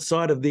nobody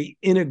outside of the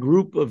inner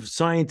group of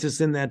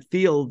scientists in that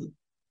field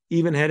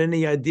even had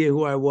any idea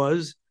who I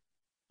was.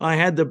 I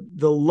had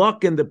the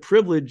luck and the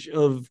privilege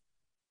of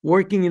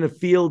working in a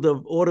field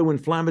of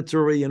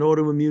autoinflammatory and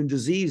autoimmune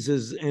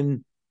diseases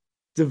and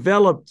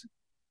developed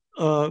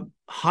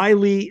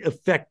highly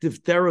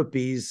effective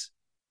therapies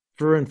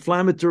for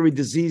inflammatory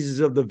diseases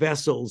of the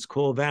vessels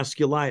called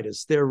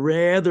vasculitis. They're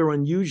rare, they're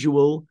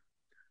unusual,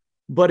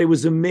 but it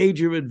was a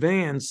major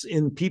advance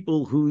in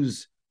people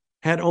who's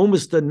had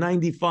almost a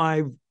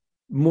 95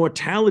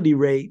 mortality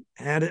rate,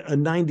 had a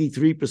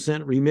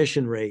 93%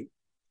 remission rate.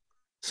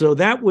 So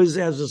that was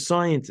as a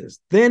scientist.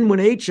 Then when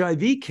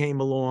HIV came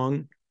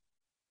along,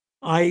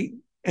 I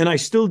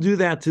still do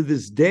that to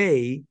this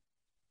day,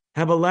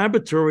 have a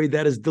laboratory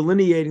that is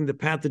delineating the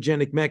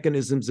pathogenic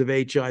mechanisms of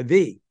HIV.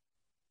 We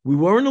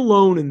weren't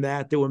alone in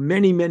that. There were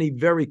many, many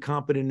very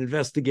competent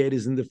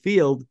investigators in the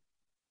field,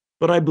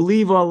 but I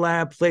believe our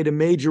lab played a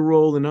major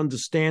role in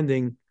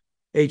understanding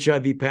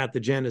HIV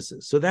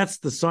pathogenesis. So that's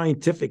the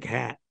scientific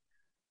hat.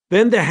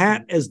 Then the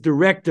hat as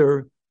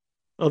director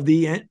of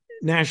the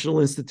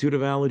National Institute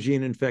of Allergy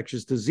and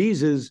Infectious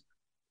Diseases,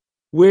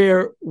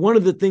 where one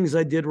of the things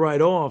I did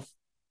right off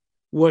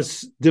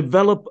was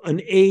develop an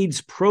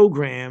AIDS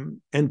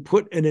program and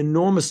put an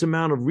enormous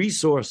amount of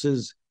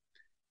resources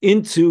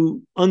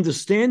into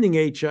understanding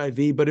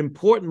HIV, but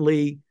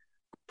importantly,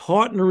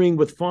 partnering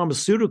with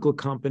pharmaceutical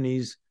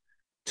companies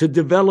to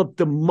develop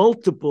the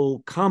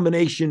multiple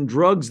combination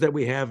drugs that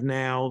we have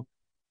now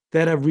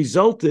that have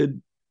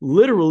resulted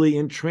literally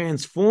in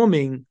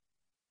transforming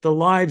the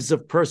lives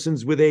of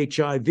persons with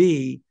HIV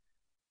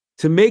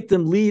to make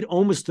them lead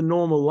almost a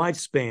normal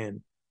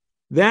lifespan.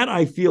 That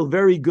I feel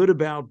very good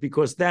about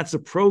because that's a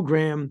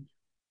program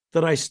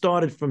that I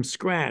started from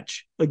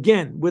scratch,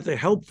 again, with the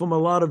help from a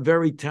lot of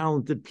very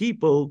talented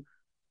people,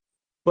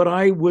 but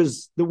I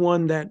was the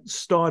one that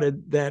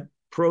started that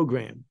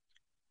program.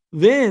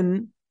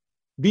 Then,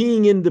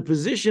 being in the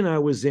position I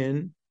was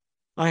in,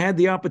 I had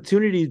the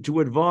opportunity to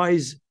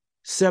advise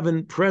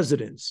 7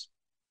 presidents.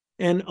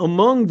 And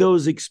among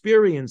those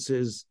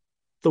experiences,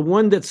 the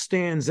one that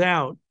stands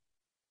out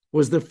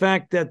was the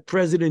fact that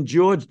President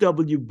George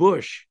W.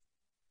 Bush,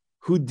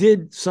 who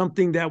did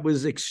something that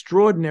was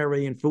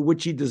extraordinary and for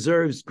which he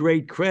deserves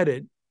great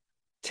credit,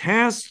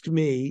 tasked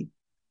me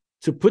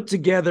to put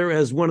together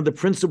as one of the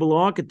principal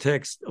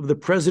architects of the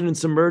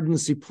President's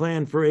Emergency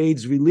Plan for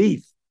AIDS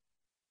Relief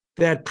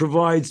that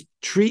provides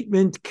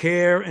treatment,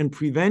 care, and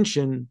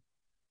prevention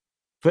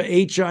for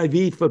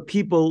HIV for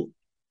people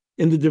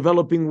in the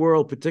developing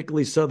world,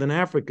 particularly Southern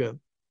Africa.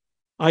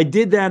 I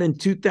did that in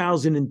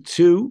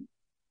 2002.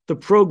 The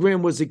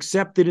program was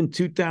accepted in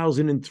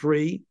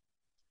 2003.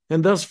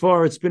 And thus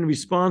far, it's been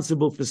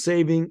responsible for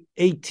saving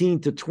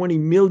 18 to 20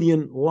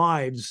 million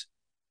lives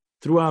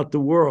throughout the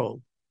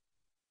world.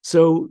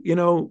 So,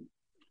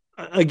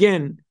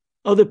 again,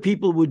 other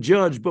people would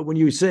judge, but when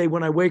you say,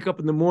 when I wake up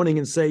in the morning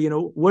and say,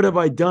 what have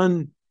I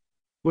done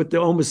with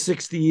the almost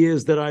 60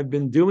 years that I've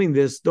been doing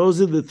this, those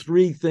are the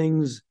 3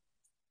 things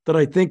that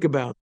I think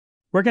about.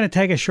 We're going to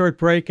take a short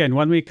break, and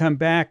when we come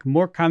back,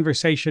 more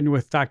conversation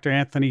with Dr.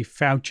 Anthony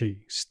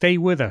Fauci. Stay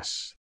with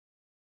us.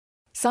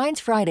 Science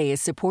Friday is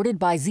supported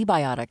by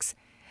ZBiotics.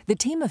 The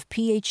team of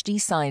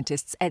PhD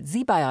scientists at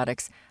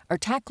ZBiotics are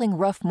tackling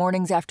rough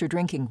mornings after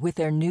drinking with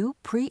their new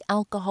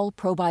pre-alcohol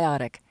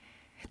probiotic.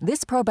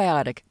 This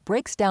probiotic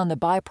breaks down the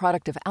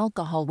byproduct of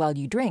alcohol while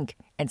you drink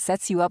and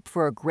sets you up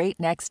for a great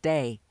next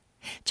day.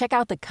 Check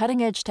out the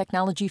cutting-edge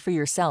technology for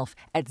yourself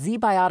at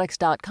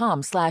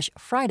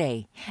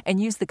zbiotics.com/Friday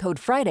and use the code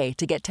Friday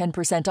to get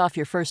 10% off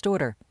your first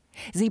order.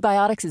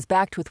 ZBiotics is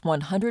backed with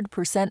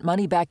 100%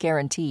 money-back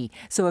guarantee,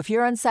 so if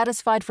you're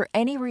unsatisfied for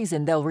any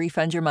reason, they'll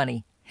refund your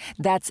money.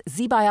 That's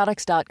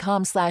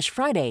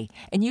zbiotics.com/Friday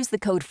and use the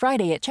code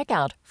Friday at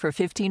checkout for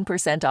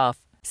 15%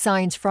 off.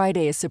 Science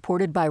Friday is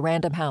supported by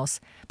Random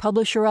House,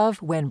 publisher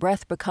of When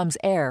Breath Becomes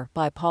Air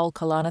by Paul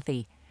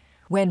Kalanithi.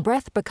 When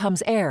Breath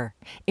Becomes Air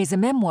is a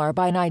memoir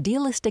by an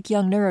idealistic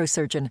young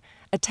neurosurgeon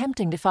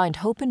attempting to find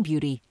hope and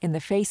beauty in the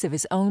face of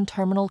his own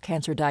terminal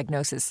cancer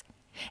diagnosis.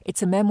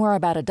 It's a memoir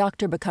about a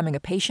doctor becoming a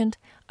patient,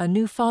 a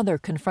new father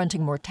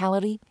confronting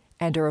mortality,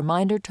 and a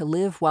reminder to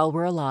live while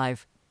we're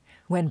alive.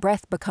 When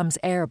Breath Becomes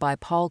Air by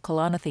Paul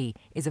Kalanithi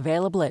is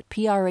available at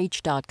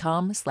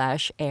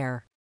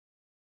prh.com/air.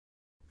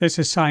 This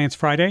is Science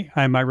Friday.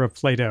 I'm Ira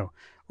Flato.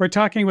 We're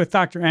talking with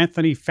Dr.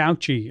 Anthony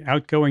Fauci,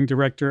 outgoing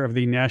director of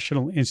the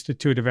National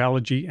Institute of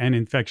Allergy and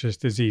Infectious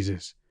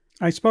Diseases.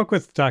 I spoke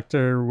with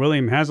Dr.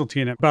 William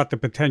Haseltine about the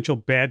potential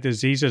bad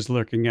diseases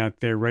lurking out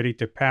there ready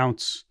to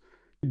pounce.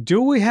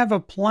 Do we have a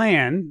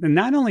plan, and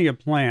not only a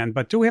plan,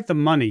 but do we have the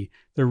money,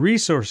 the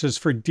resources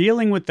for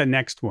dealing with the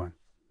next one?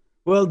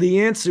 Well,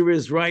 the answer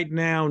is right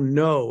now,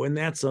 no, and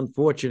that's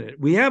unfortunate.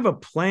 We have a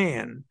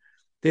plan.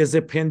 There's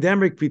a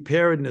pandemic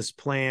preparedness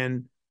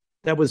plan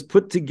that was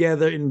put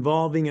together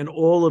involving an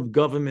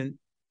all-of-government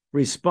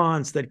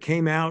response that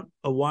came out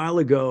a while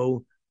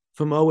ago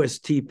from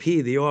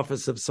OSTP, the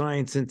Office of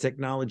Science and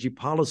Technology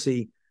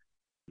Policy.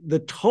 The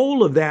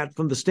toll of that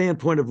from the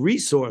standpoint of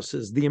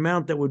resources, the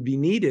amount that would be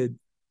needed,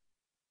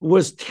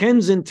 was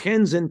tens and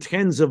tens and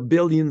tens of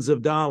billions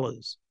of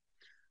dollars.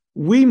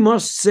 We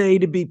must say,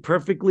 to be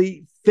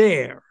perfectly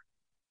fair,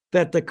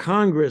 that the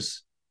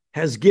Congress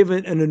has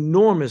given an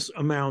enormous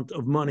amount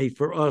of money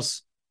for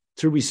us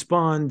to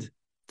respond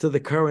to the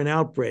current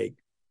outbreak.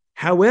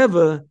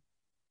 However,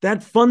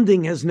 that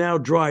funding has now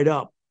dried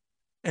up,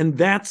 and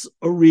that's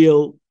a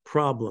real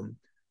problem,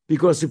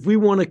 because if we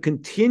want to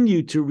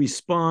continue to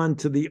respond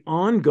to the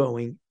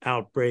ongoing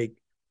outbreak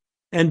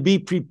and be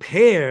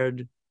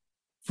prepared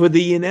for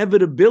the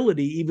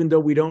inevitability, even though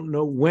we don't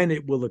know when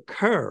it will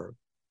occur,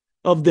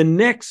 of the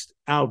next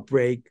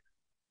outbreak,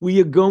 we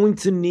are going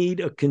to need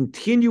a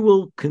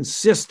continual,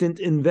 consistent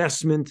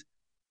investment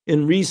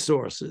in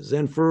resources.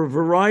 And for a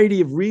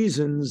variety of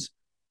reasons,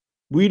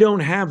 we don't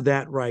have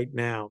that right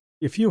now.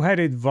 If you had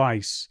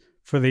advice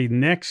for the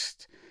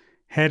next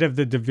head of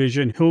the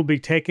division who will be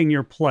taking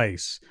your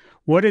place,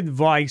 what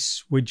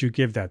advice would you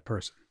give that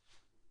person?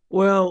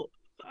 Well,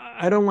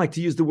 I don't like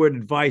to use the word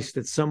advice.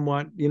 That's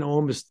somewhat,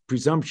 almost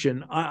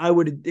presumption. I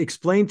would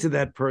explain to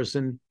that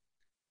person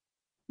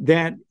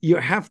that you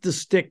have to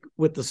stick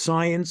with the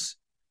science,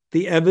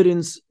 the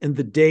evidence, and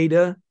the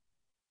data,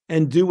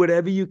 and do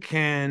whatever you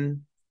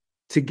can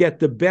to get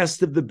the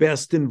best of the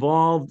best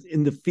involved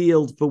in the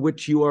field for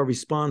which you are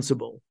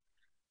responsible.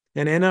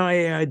 And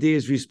NIAID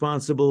is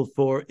responsible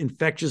for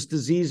infectious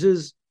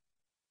diseases,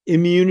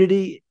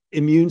 immunity,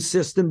 immune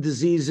system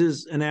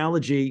diseases, and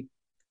allergy,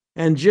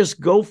 and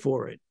just go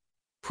for it.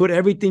 Put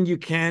everything you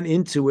can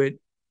into it,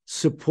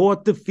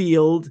 support the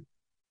field,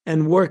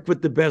 and work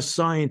with the best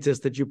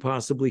scientists that you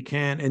possibly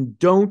can. And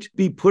don't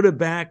be put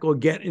aback or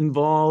get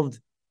involved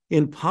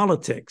in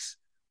politics.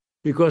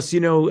 Because,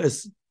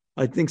 as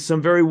I think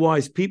some very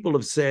wise people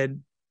have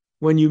said,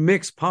 when you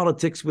mix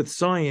politics with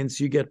science,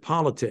 you get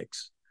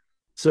politics.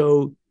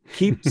 So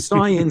keep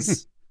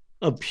science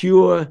a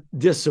pure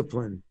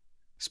discipline.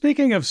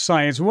 Speaking of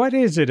science, what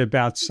is it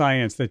about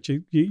science that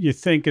you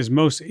think is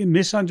most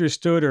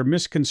misunderstood or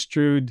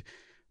misconstrued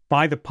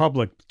by the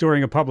public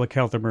during a public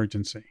health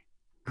emergency?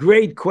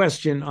 Great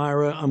question,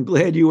 Ira. I'm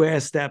glad you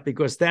asked that,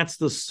 because that's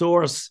the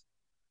source,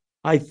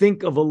 I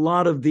think, of a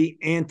lot of the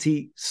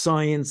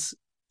anti-science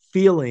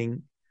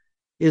feeling,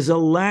 is a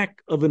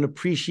lack of an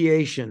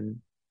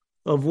appreciation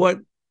of what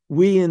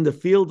we in the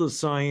field of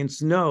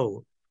science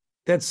know,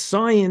 that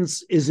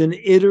science is an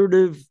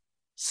iterative,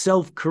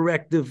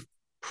 self-corrective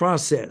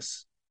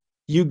process.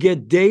 You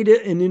get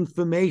data and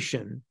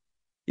information.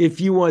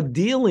 If you are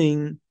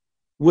dealing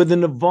with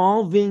an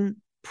evolving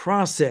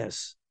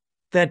process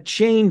that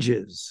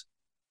changes,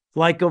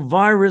 like a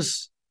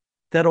virus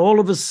that all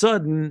of a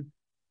sudden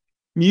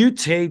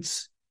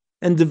mutates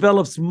and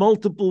develops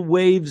multiple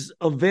waves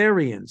of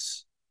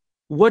variants,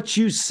 what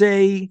you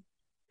say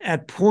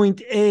at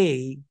point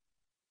A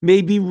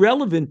may be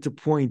relevant to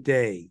point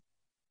A.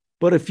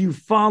 But if you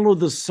follow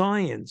the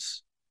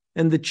science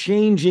and the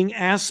changing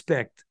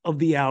aspect of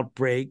the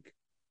outbreak,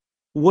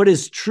 what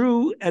is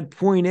true at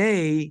point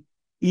A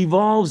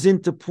evolves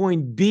into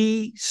point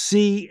B,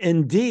 C,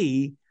 and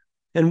D.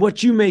 And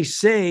what you may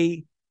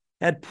say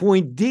at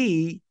point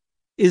D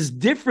is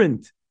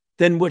different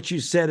than what you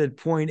said at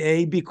point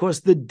A,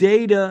 because the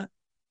data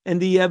and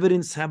the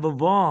evidence have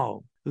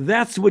evolved.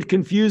 That's what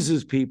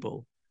confuses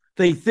people.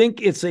 They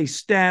think it's a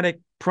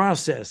static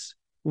process,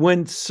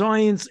 when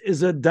science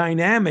is a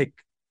dynamic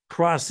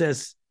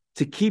process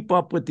to keep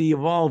up with the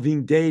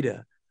evolving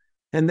data.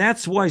 And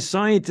that's why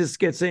scientists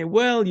get saying,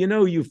 well,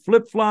 you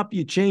flip-flop,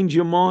 you change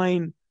your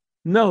mind.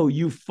 No,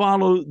 you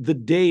follow the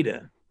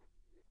data.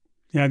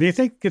 Yeah, do you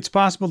think it's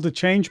possible to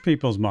change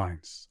people's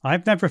minds?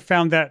 I've never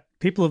found that.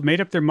 People have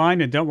made up their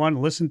mind and don't want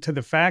to listen to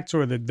the facts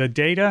or the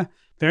data.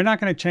 They're not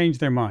going to change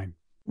their mind.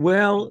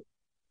 Well,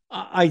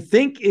 I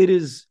think it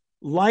is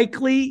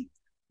likely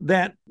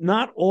that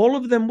not all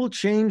of them will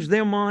change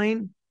their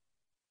mind,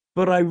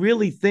 but I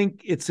really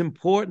think it's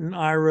important,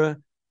 Ira,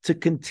 to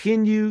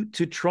continue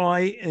to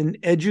try and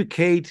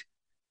educate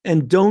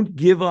and don't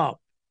give up.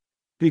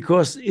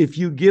 Because if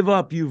you give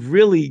up, you've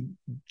really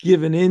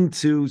given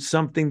into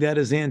something that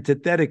is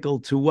antithetical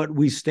to what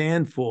we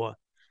stand for.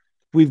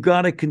 We've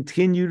got to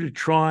continue to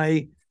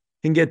try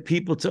and get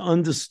people to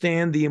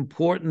understand the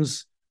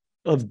importance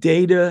of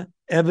data,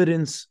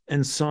 evidence,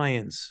 and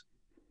science.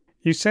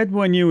 You said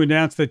when you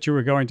announced that you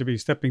were going to be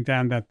stepping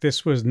down that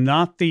this was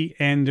not the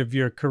end of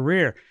your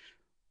career.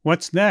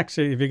 What's next?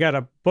 Have you got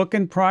a book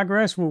in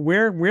progress?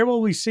 Where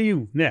will we see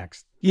you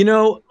next? You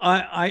know,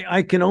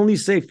 I can only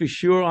say for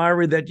sure,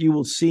 Ira, that you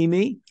will see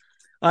me.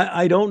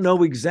 I don't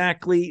know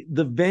exactly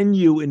the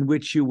venue in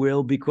which you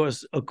will,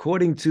 because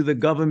according to the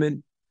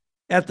government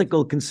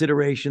ethical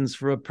considerations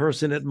for a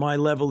person at my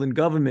level in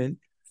government,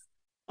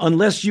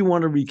 unless you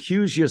want to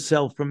recuse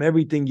yourself from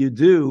everything you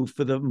do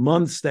for the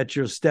months that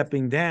you're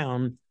stepping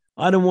down,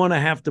 I don't want to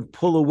have to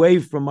pull away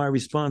from my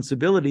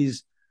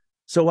responsibilities.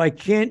 So I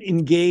can't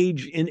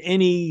engage in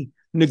any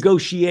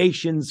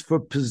negotiations for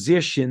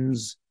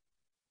positions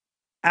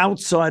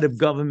outside of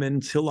government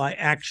until I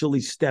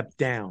actually step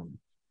down.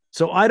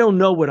 So I don't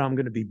know what I'm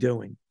going to be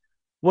doing.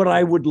 What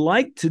I would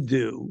like to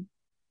do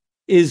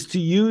is to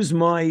use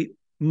my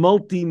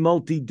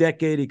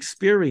multi-decade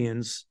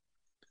experience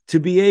to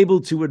be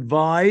able to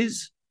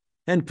advise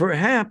and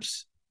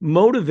perhaps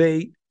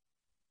motivate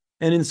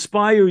and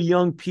inspire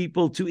young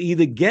people to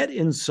either get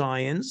in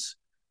science,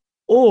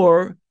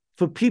 or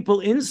for people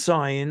in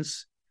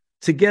science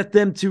to get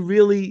them to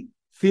really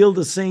feel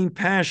the same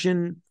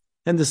passion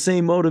and the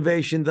same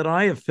motivation that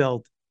I have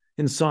felt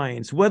in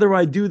science. Whether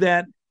I do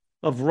that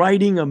of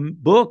writing a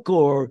book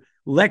or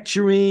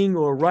lecturing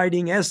or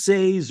writing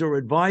essays or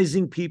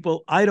advising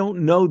people, I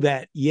don't know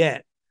that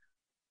yet.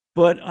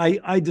 But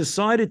I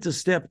decided to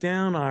step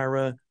down,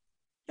 Ira,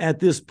 at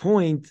this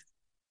point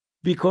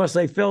because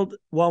I felt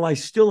while I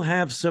still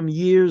have some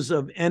years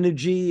of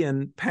energy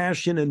and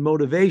passion and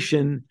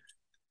motivation,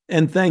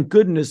 and thank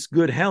goodness,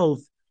 good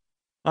health,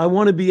 I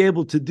want to be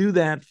able to do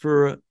that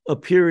for a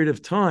period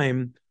of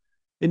time.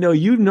 You know,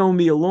 you've known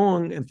me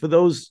along, and for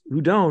those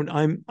who don't,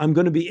 I'm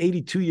going to be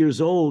 82 years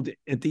old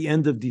at the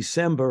end of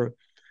December,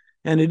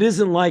 and it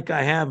isn't like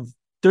I have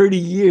 30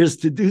 years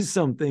to do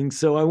something,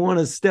 so I want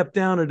to step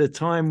down at a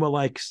time while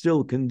I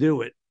still can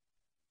do it.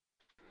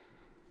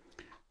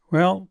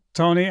 Well,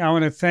 Tony, I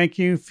want to thank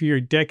you for your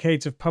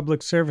decades of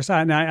public service,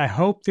 and I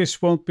hope this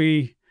won't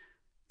be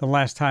the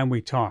last time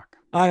we talk.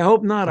 I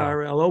hope not,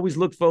 Ira. I'll always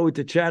look forward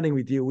to chatting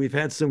with you. We've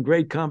had some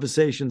great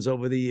conversations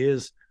over the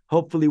years.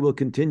 Hopefully we'll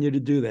continue to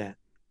do that.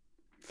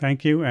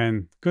 Thank you,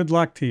 and good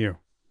luck to you.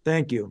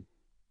 Thank you.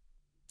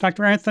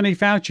 Dr. Anthony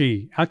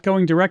Fauci,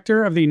 outgoing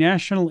director of the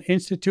National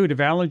Institute of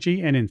Allergy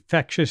and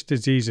Infectious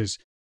Diseases.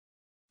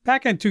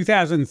 Back in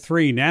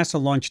 2003, NASA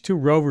launched 2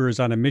 rovers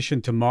on a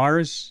mission to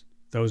Mars.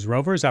 Those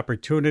rovers,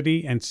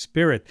 Opportunity and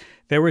Spirit,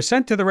 they were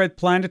sent to the Red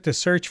Planet to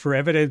search for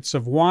evidence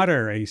of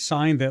water, a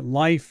sign that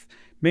life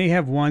may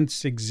have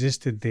once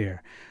existed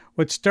there.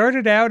 What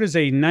started out as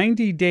a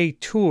 90-day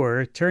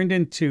tour turned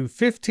into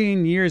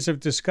 15 years of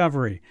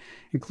discovery,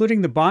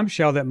 including the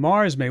bombshell that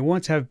Mars may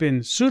once have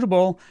been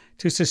suitable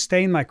to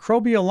sustain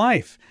microbial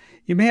life.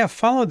 You may have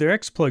followed their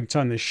exploits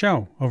on the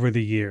show over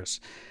the years.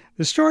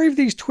 The story of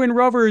these twin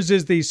rovers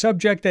is the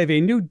subject of a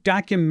new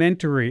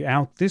documentary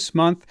out this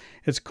month.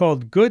 It's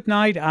called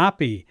Goodnight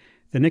Oppie,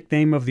 the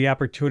nickname of the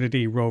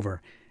Opportunity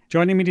rover.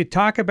 Joining me to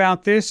talk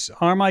about this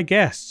are my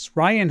guests,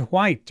 Ryan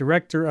White,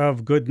 director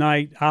of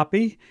Goodnight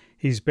Oppie.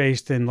 He's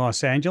based in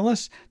Los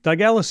Angeles.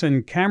 Doug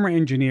Ellison, camera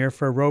engineer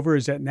for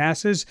rovers at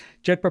NASA's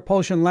Jet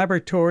Propulsion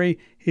Laboratory.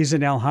 He's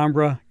in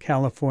Alhambra,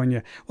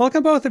 California.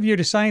 Welcome both of you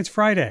to Science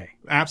Friday.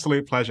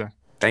 Absolute pleasure.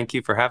 Thank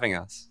you for having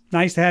us.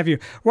 Nice to have you.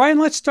 Ryan,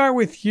 let's start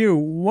with you.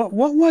 What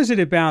was it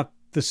about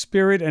the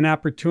Spirit and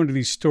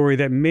Opportunity story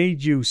that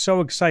made you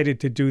so excited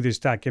to do this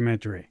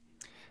documentary?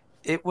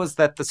 It was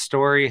that the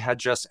story had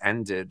just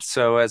ended.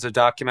 So as a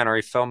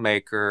documentary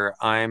filmmaker,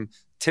 I'm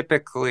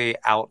typically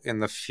out in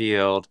the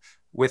field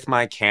with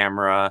my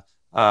camera,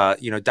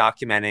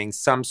 documenting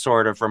some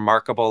sort of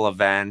remarkable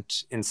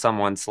event in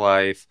someone's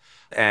life.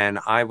 And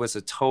I was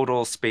a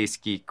total space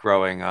geek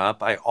growing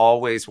up. I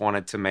always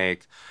wanted to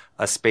make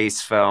a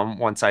space film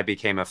once I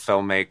became a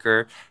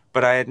filmmaker,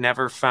 but I had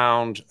never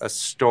found a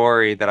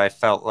story that I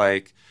felt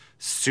like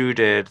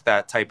suited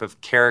that type of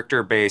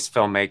character-based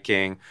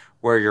filmmaking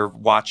where you're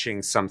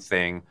watching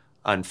something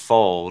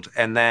unfold.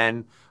 And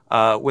then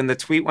when the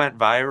tweet went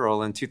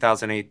viral in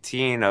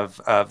 2018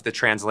 of the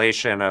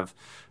translation of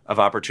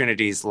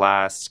Opportunity's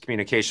last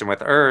communication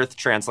with Earth,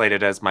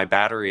 translated as "my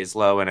battery is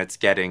low and it's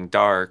getting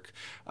dark,"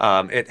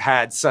 it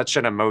had such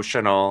an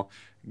emotional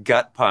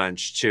gut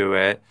punch to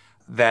it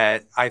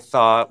that I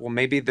thought, well,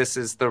 maybe this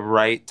is the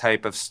right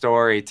type of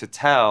story to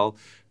tell,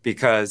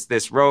 because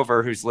this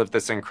rover who's lived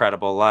this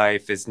incredible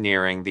life is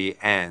nearing the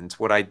end.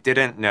 What I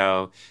didn't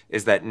know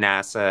is that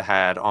NASA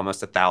had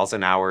almost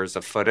 1,000 hours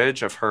of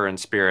footage of her and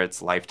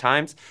Spirit's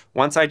lifetimes.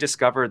 Once I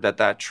discovered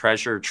that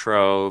treasure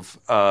trove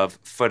of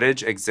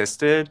footage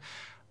existed,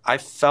 I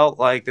felt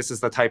like this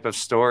is the type of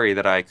story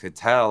that I could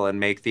tell and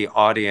make the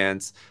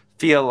audience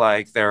feel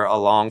like they're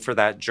along for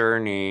that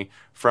journey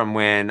from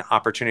when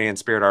Opportunity and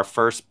Spirit are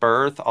first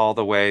birth all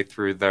the way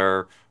through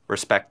their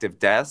respective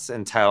deaths,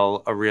 and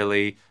tell a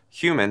really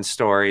human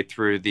story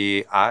through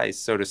the eyes,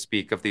 so to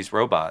speak, of these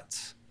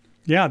robots.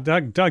 Yeah,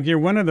 Doug, you're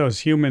one of those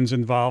humans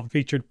involved,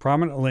 featured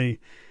prominently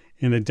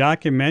in the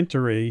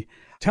documentary.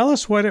 Tell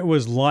us what it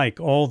was like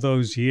all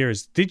those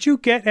years. Did you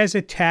get as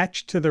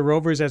attached to the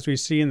rovers as we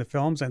see in the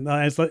films, and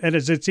as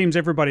it seems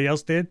everybody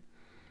else did?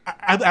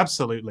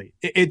 Absolutely.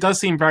 It does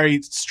seem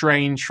very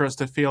strange for us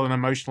to feel an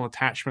emotional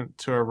attachment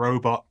to a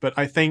robot, but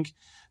I think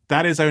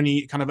that is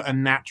only kind of a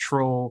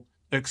natural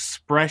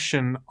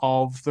expression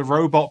of the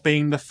robot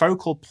being the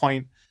focal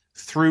point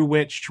through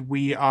which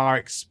we are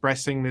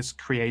expressing this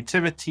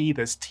creativity,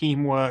 this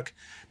teamwork,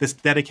 this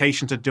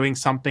dedication to doing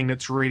something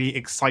that's really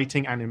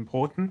exciting and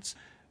important.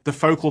 The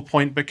focal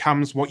point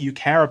becomes what you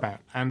care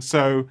about. And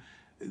so,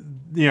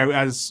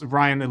 as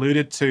Ryan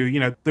alluded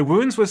to, the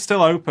wounds were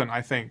still open,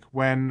 I think,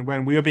 when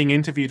we were being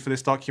interviewed for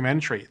this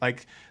documentary.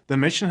 Like, the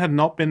mission had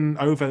not been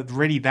over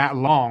really that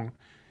long,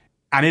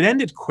 and it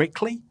ended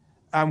quickly.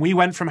 We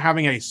went from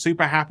having a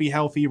super happy,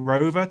 healthy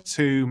rover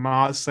to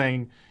Mars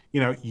saying,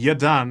 you're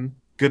done.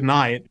 Good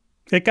night.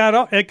 It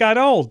got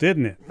old,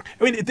 didn't it?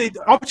 I mean, the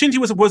Opportunity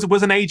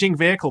was an aging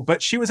vehicle,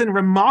 but she was in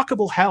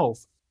remarkable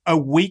health a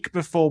week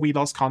before we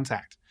lost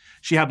contact.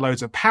 She had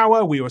loads of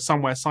power. We were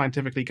somewhere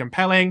scientifically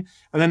compelling.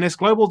 And then this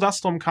global dust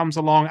storm comes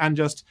along and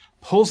just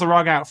pulls the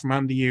rug out from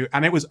under you.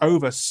 And it was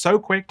over so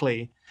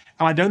quickly.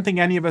 And I don't think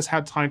any of us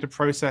had time to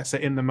process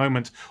it in the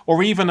moment,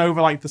 or even over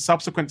like the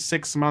subsequent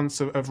 6 months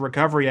of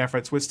recovery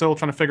efforts. We're still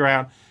trying to figure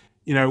out,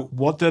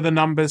 what do the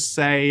numbers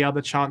say are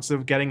the chances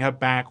of getting her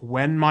back?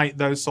 When might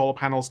those solar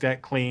panels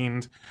get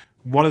cleaned?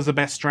 What is the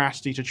best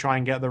strategy to try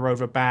and get the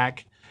rover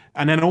back?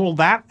 And then all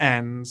that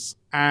ends,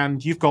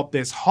 and you've got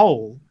this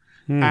hole.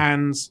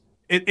 And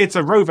it's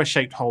a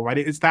rover-shaped hole, right?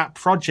 It's that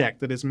project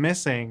that is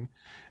missing.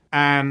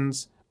 And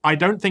I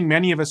don't think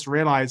many of us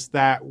realized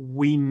that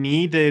we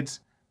needed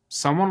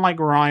someone like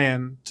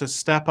Ryan to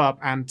step up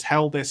and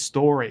tell this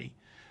story.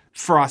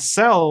 For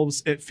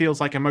ourselves, it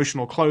feels like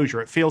emotional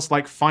closure. It feels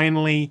like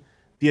finally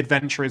the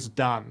adventure is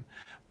done.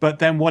 But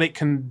then what it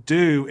can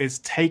do is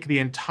take the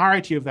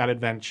entirety of that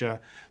adventure,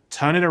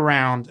 turn it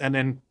around, and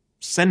then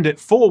send it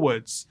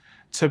forwards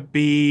to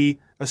be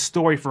a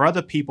story for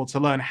other people to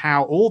learn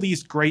how all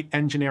these great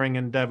engineering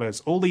endeavors,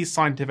 all these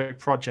scientific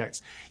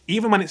projects,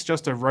 even when it's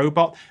just a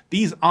robot,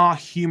 these are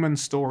human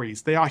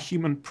stories. They are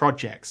human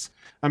projects.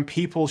 And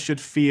people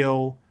should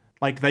feel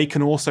like they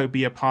can also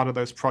be a part of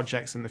those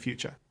projects in the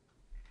future.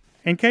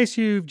 In case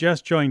you've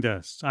just joined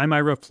us, I'm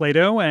Ira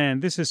Flato,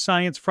 and this is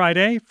Science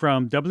Friday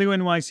from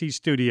WNYC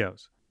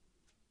Studios.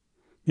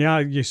 Yeah,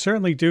 you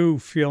certainly do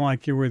feel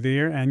like you were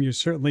there, and you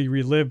certainly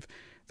relive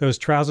those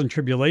trials and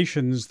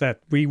tribulations that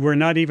we were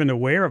not even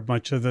aware of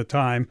much of the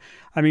time.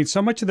 I mean,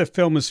 so much of the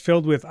film is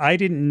filled with "I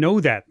didn't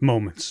know that"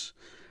 moments.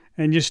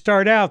 And you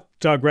start out,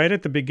 Doug, right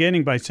at the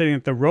beginning by saying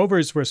that the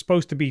rovers were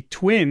supposed to be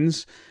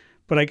twins,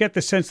 but I get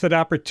the sense that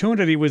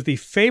Opportunity was the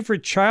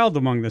favorite child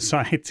among the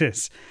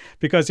scientists,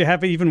 because you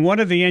have even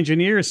one of the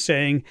engineers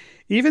saying,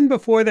 even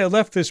before they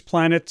left this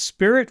planet,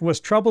 Spirit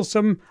was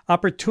troublesome,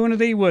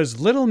 Opportunity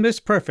was Little Miss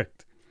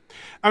Perfect.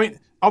 I mean,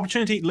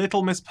 Opportunity,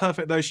 Little Miss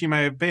Perfect though she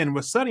may have been,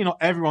 was certainly not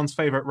everyone's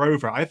favorite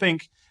rover. I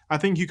think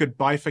you could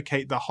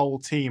bifurcate the whole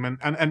team, and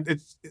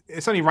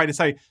it's only right to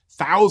say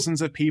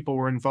thousands of people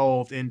were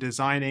involved in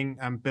designing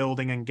and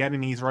building and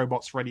getting these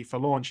robots ready for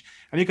launch.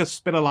 And you could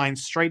spit a line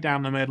straight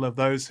down the middle of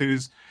those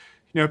who's,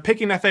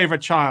 picking their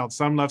favorite child.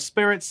 Some love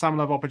Spirit, some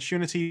love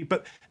Opportunity,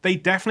 but they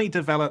definitely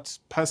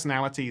developed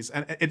personalities.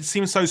 And it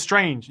seems so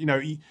strange.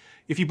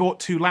 If you bought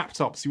two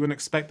laptops, you wouldn't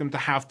expect them to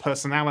have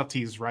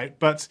personalities, right?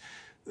 But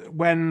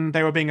when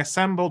they were being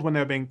assembled, when they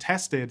were being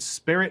tested,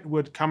 Spirit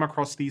would come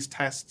across these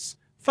tests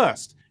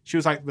first. She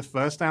was like the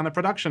first down the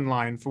production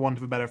line, for want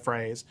of a better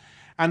phrase.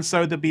 And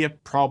so there'd be a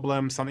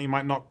problem, something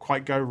might not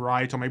quite go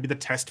right, or maybe the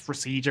test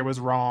procedure was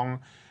wrong.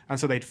 And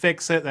so they'd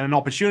fix it. Then an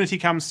Opportunity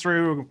comes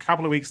through a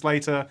couple of weeks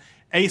later,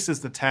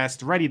 aces the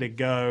test, ready to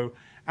go.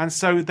 And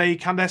so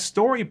their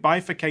story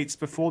bifurcates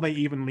before they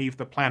even leave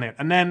the planet.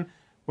 And then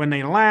when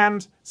they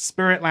land,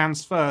 Spirit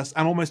lands first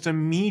and almost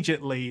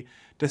immediately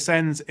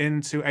descends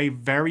into a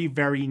very,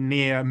 very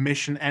near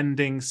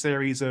mission-ending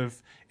series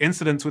of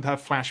incidents with her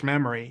flash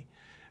memory.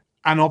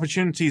 And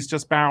Opportunity's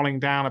just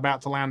barreling down,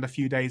 about to land a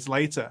few days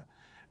later.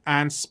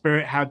 And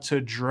Spirit had to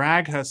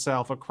drag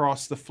herself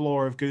across the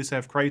floor of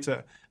Gusev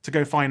Crater to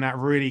go find that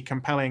really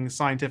compelling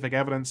scientific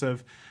evidence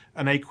of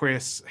an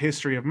aqueous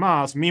history of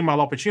Mars.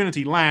 Meanwhile,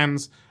 Opportunity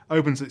lands,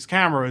 opens its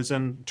cameras,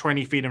 and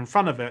 20 feet in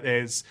front of it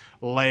is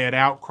layered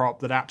outcrop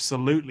that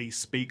absolutely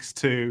speaks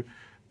to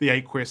the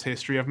aqueous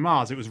history of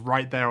Mars. It was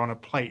right there on a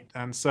plate.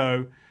 And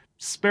so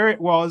Spirit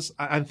was,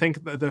 I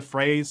think the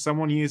phrase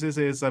someone uses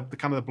is the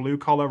kind of the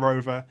blue-collar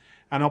rover.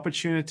 And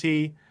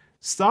Opportunity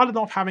started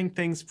off having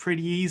things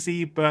pretty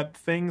easy, but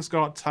things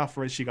got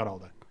tougher as she got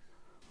older.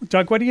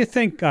 Doug, what do you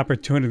think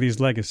Opportunity's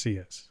legacy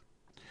is?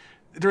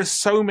 There are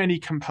so many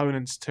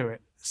components to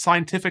it.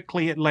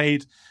 Scientifically, it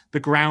laid the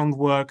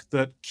groundwork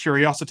that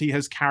Curiosity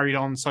has carried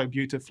on so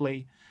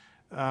beautifully.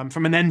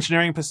 From an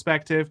engineering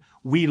perspective,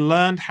 we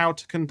learned how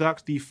to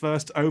conduct the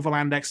first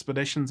overland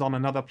expeditions on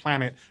another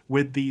planet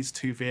with these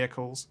two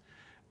vehicles.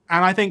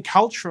 And I think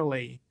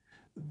culturally,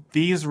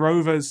 these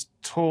rovers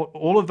taught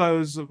all of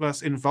those of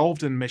us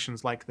involved in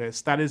missions like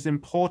this that it's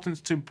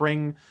important to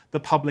bring the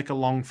public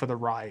along for the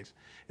ride.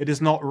 It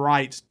is not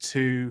right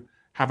to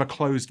have a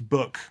closed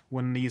book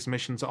when these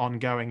missions are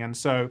ongoing. And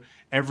so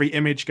every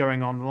image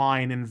going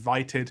online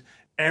invited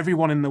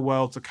everyone in the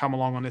world to come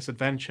along on this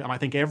adventure. And I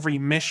think every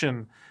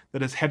mission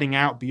that is heading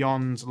out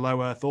beyond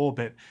low Earth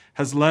orbit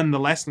has learned the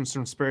lessons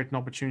from Spirit and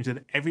Opportunity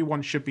that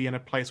everyone should be in a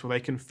place where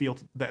they can feel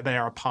that they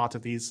are a part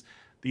of these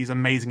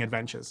amazing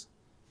adventures.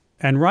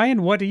 And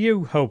Ryan, what do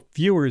you hope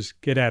viewers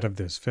get out of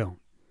this film?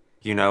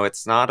 You know,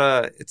 it's not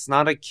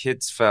a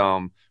kids'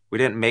 film. We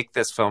didn't make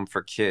this film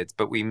for kids,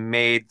 but we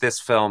made this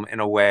film in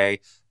a way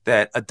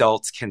that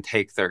adults can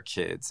take their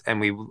kids.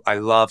 And I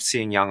love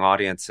seeing young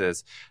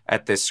audiences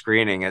at this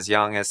screening. As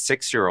young as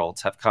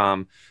 6-year-olds have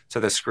come to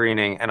the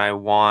screening, and I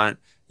want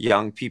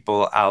young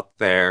people out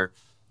there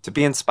to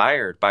be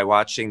inspired by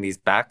watching these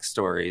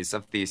backstories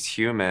of these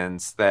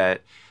humans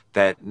that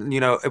you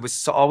know, it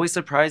was always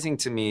surprising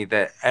to me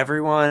that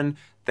everyone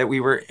that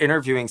we were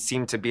interviewing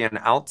seemed to be an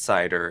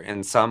outsider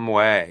in some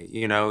way,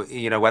 you know,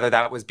 whether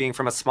that was being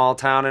from a small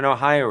town in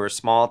Ohio or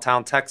small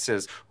town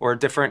Texas or a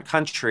different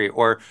country,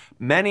 or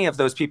many of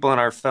those people in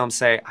our film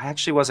say, I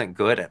actually wasn't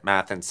good at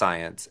math and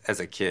science as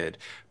a kid,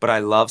 but I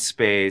love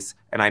space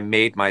and I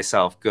made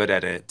myself good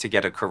at it to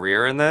get a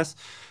career in this.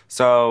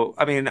 So,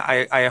 I mean,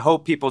 I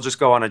hope people just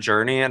go on a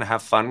journey and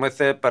have fun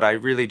with it, but I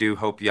really do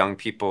hope young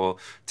people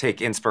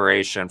take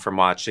inspiration from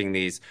watching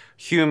these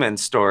human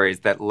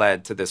stories that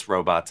led to this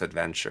robot's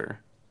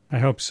adventure. I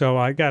hope so.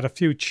 I got a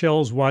few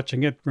chills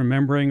watching it,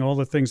 remembering all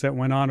the things that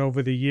went on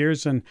over the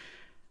years, and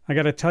I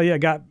got to tell you, I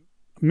got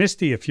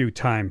misty a few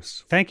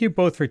times. Thank you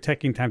both for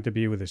taking time to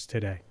be with us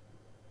today.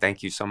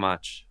 Thank you so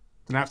much.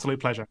 It's an absolute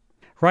pleasure.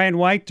 Ryan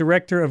White,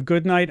 director of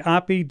Goodnight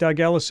Oppie,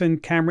 Doug Ellison,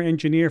 camera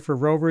engineer for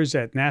rovers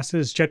at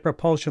NASA's Jet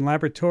Propulsion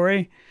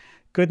Laboratory.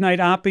 Goodnight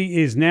Oppie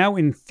is now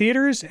in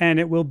theaters, and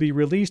it will be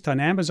released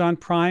on Amazon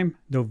Prime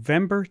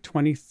November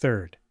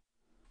 23rd.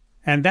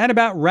 And that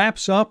about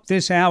wraps up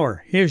this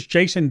hour. Here's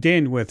Jason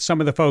Din with some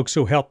of the folks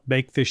who helped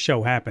make this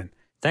show happen.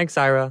 Thanks,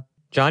 Ira.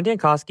 John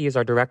Dankosky is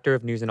our director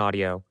of news and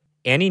audio.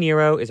 Annie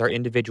Nero is our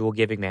individual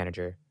giving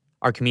manager.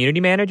 Our community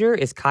manager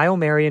is Kyle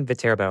Marion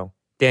Viterbo.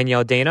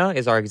 Danielle Dana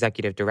is our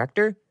executive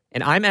director,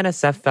 and I'm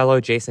NSF fellow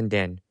Jason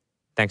Din.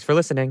 Thanks for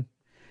listening.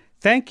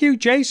 Thank you,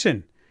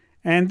 Jason.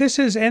 And this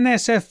is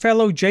NSF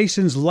fellow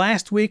Jason's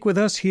last week with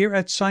us here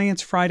at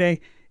Science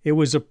Friday. It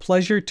was a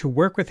pleasure to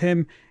work with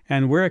him,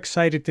 and we're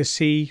excited to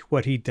see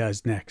what he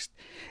does next.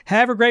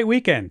 Have a great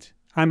weekend.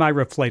 I'm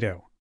Ira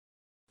Flato.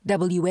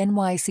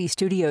 WNYC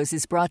Studios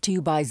is brought to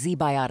you by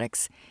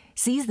ZBiotics.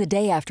 Seize the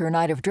day after a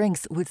night of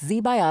drinks with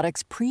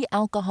ZBiotics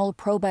pre-alcohol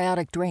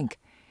probiotic drink.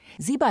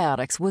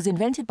 ZBiotics was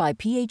invented by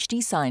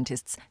PhD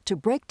scientists to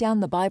break down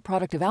the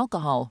byproduct of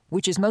alcohol,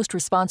 which is most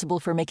responsible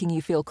for making you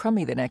feel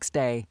crummy the next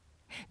day.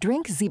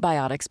 Drink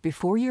ZBiotics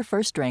before your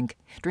first drink,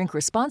 drink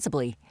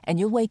responsibly, and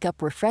you'll wake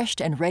up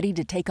refreshed and ready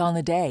to take on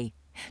the day.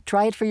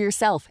 Try it for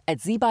yourself at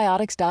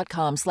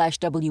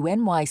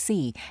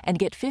zbiotics.com/WNYC and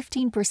get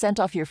 15%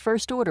 off your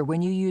first order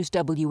when you use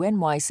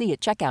WNYC at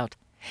checkout.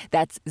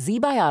 That's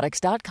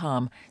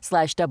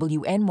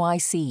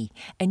zbiotics.com/WNYC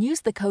and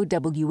use the code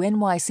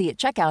WNYC at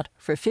checkout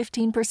for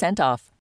 15% off.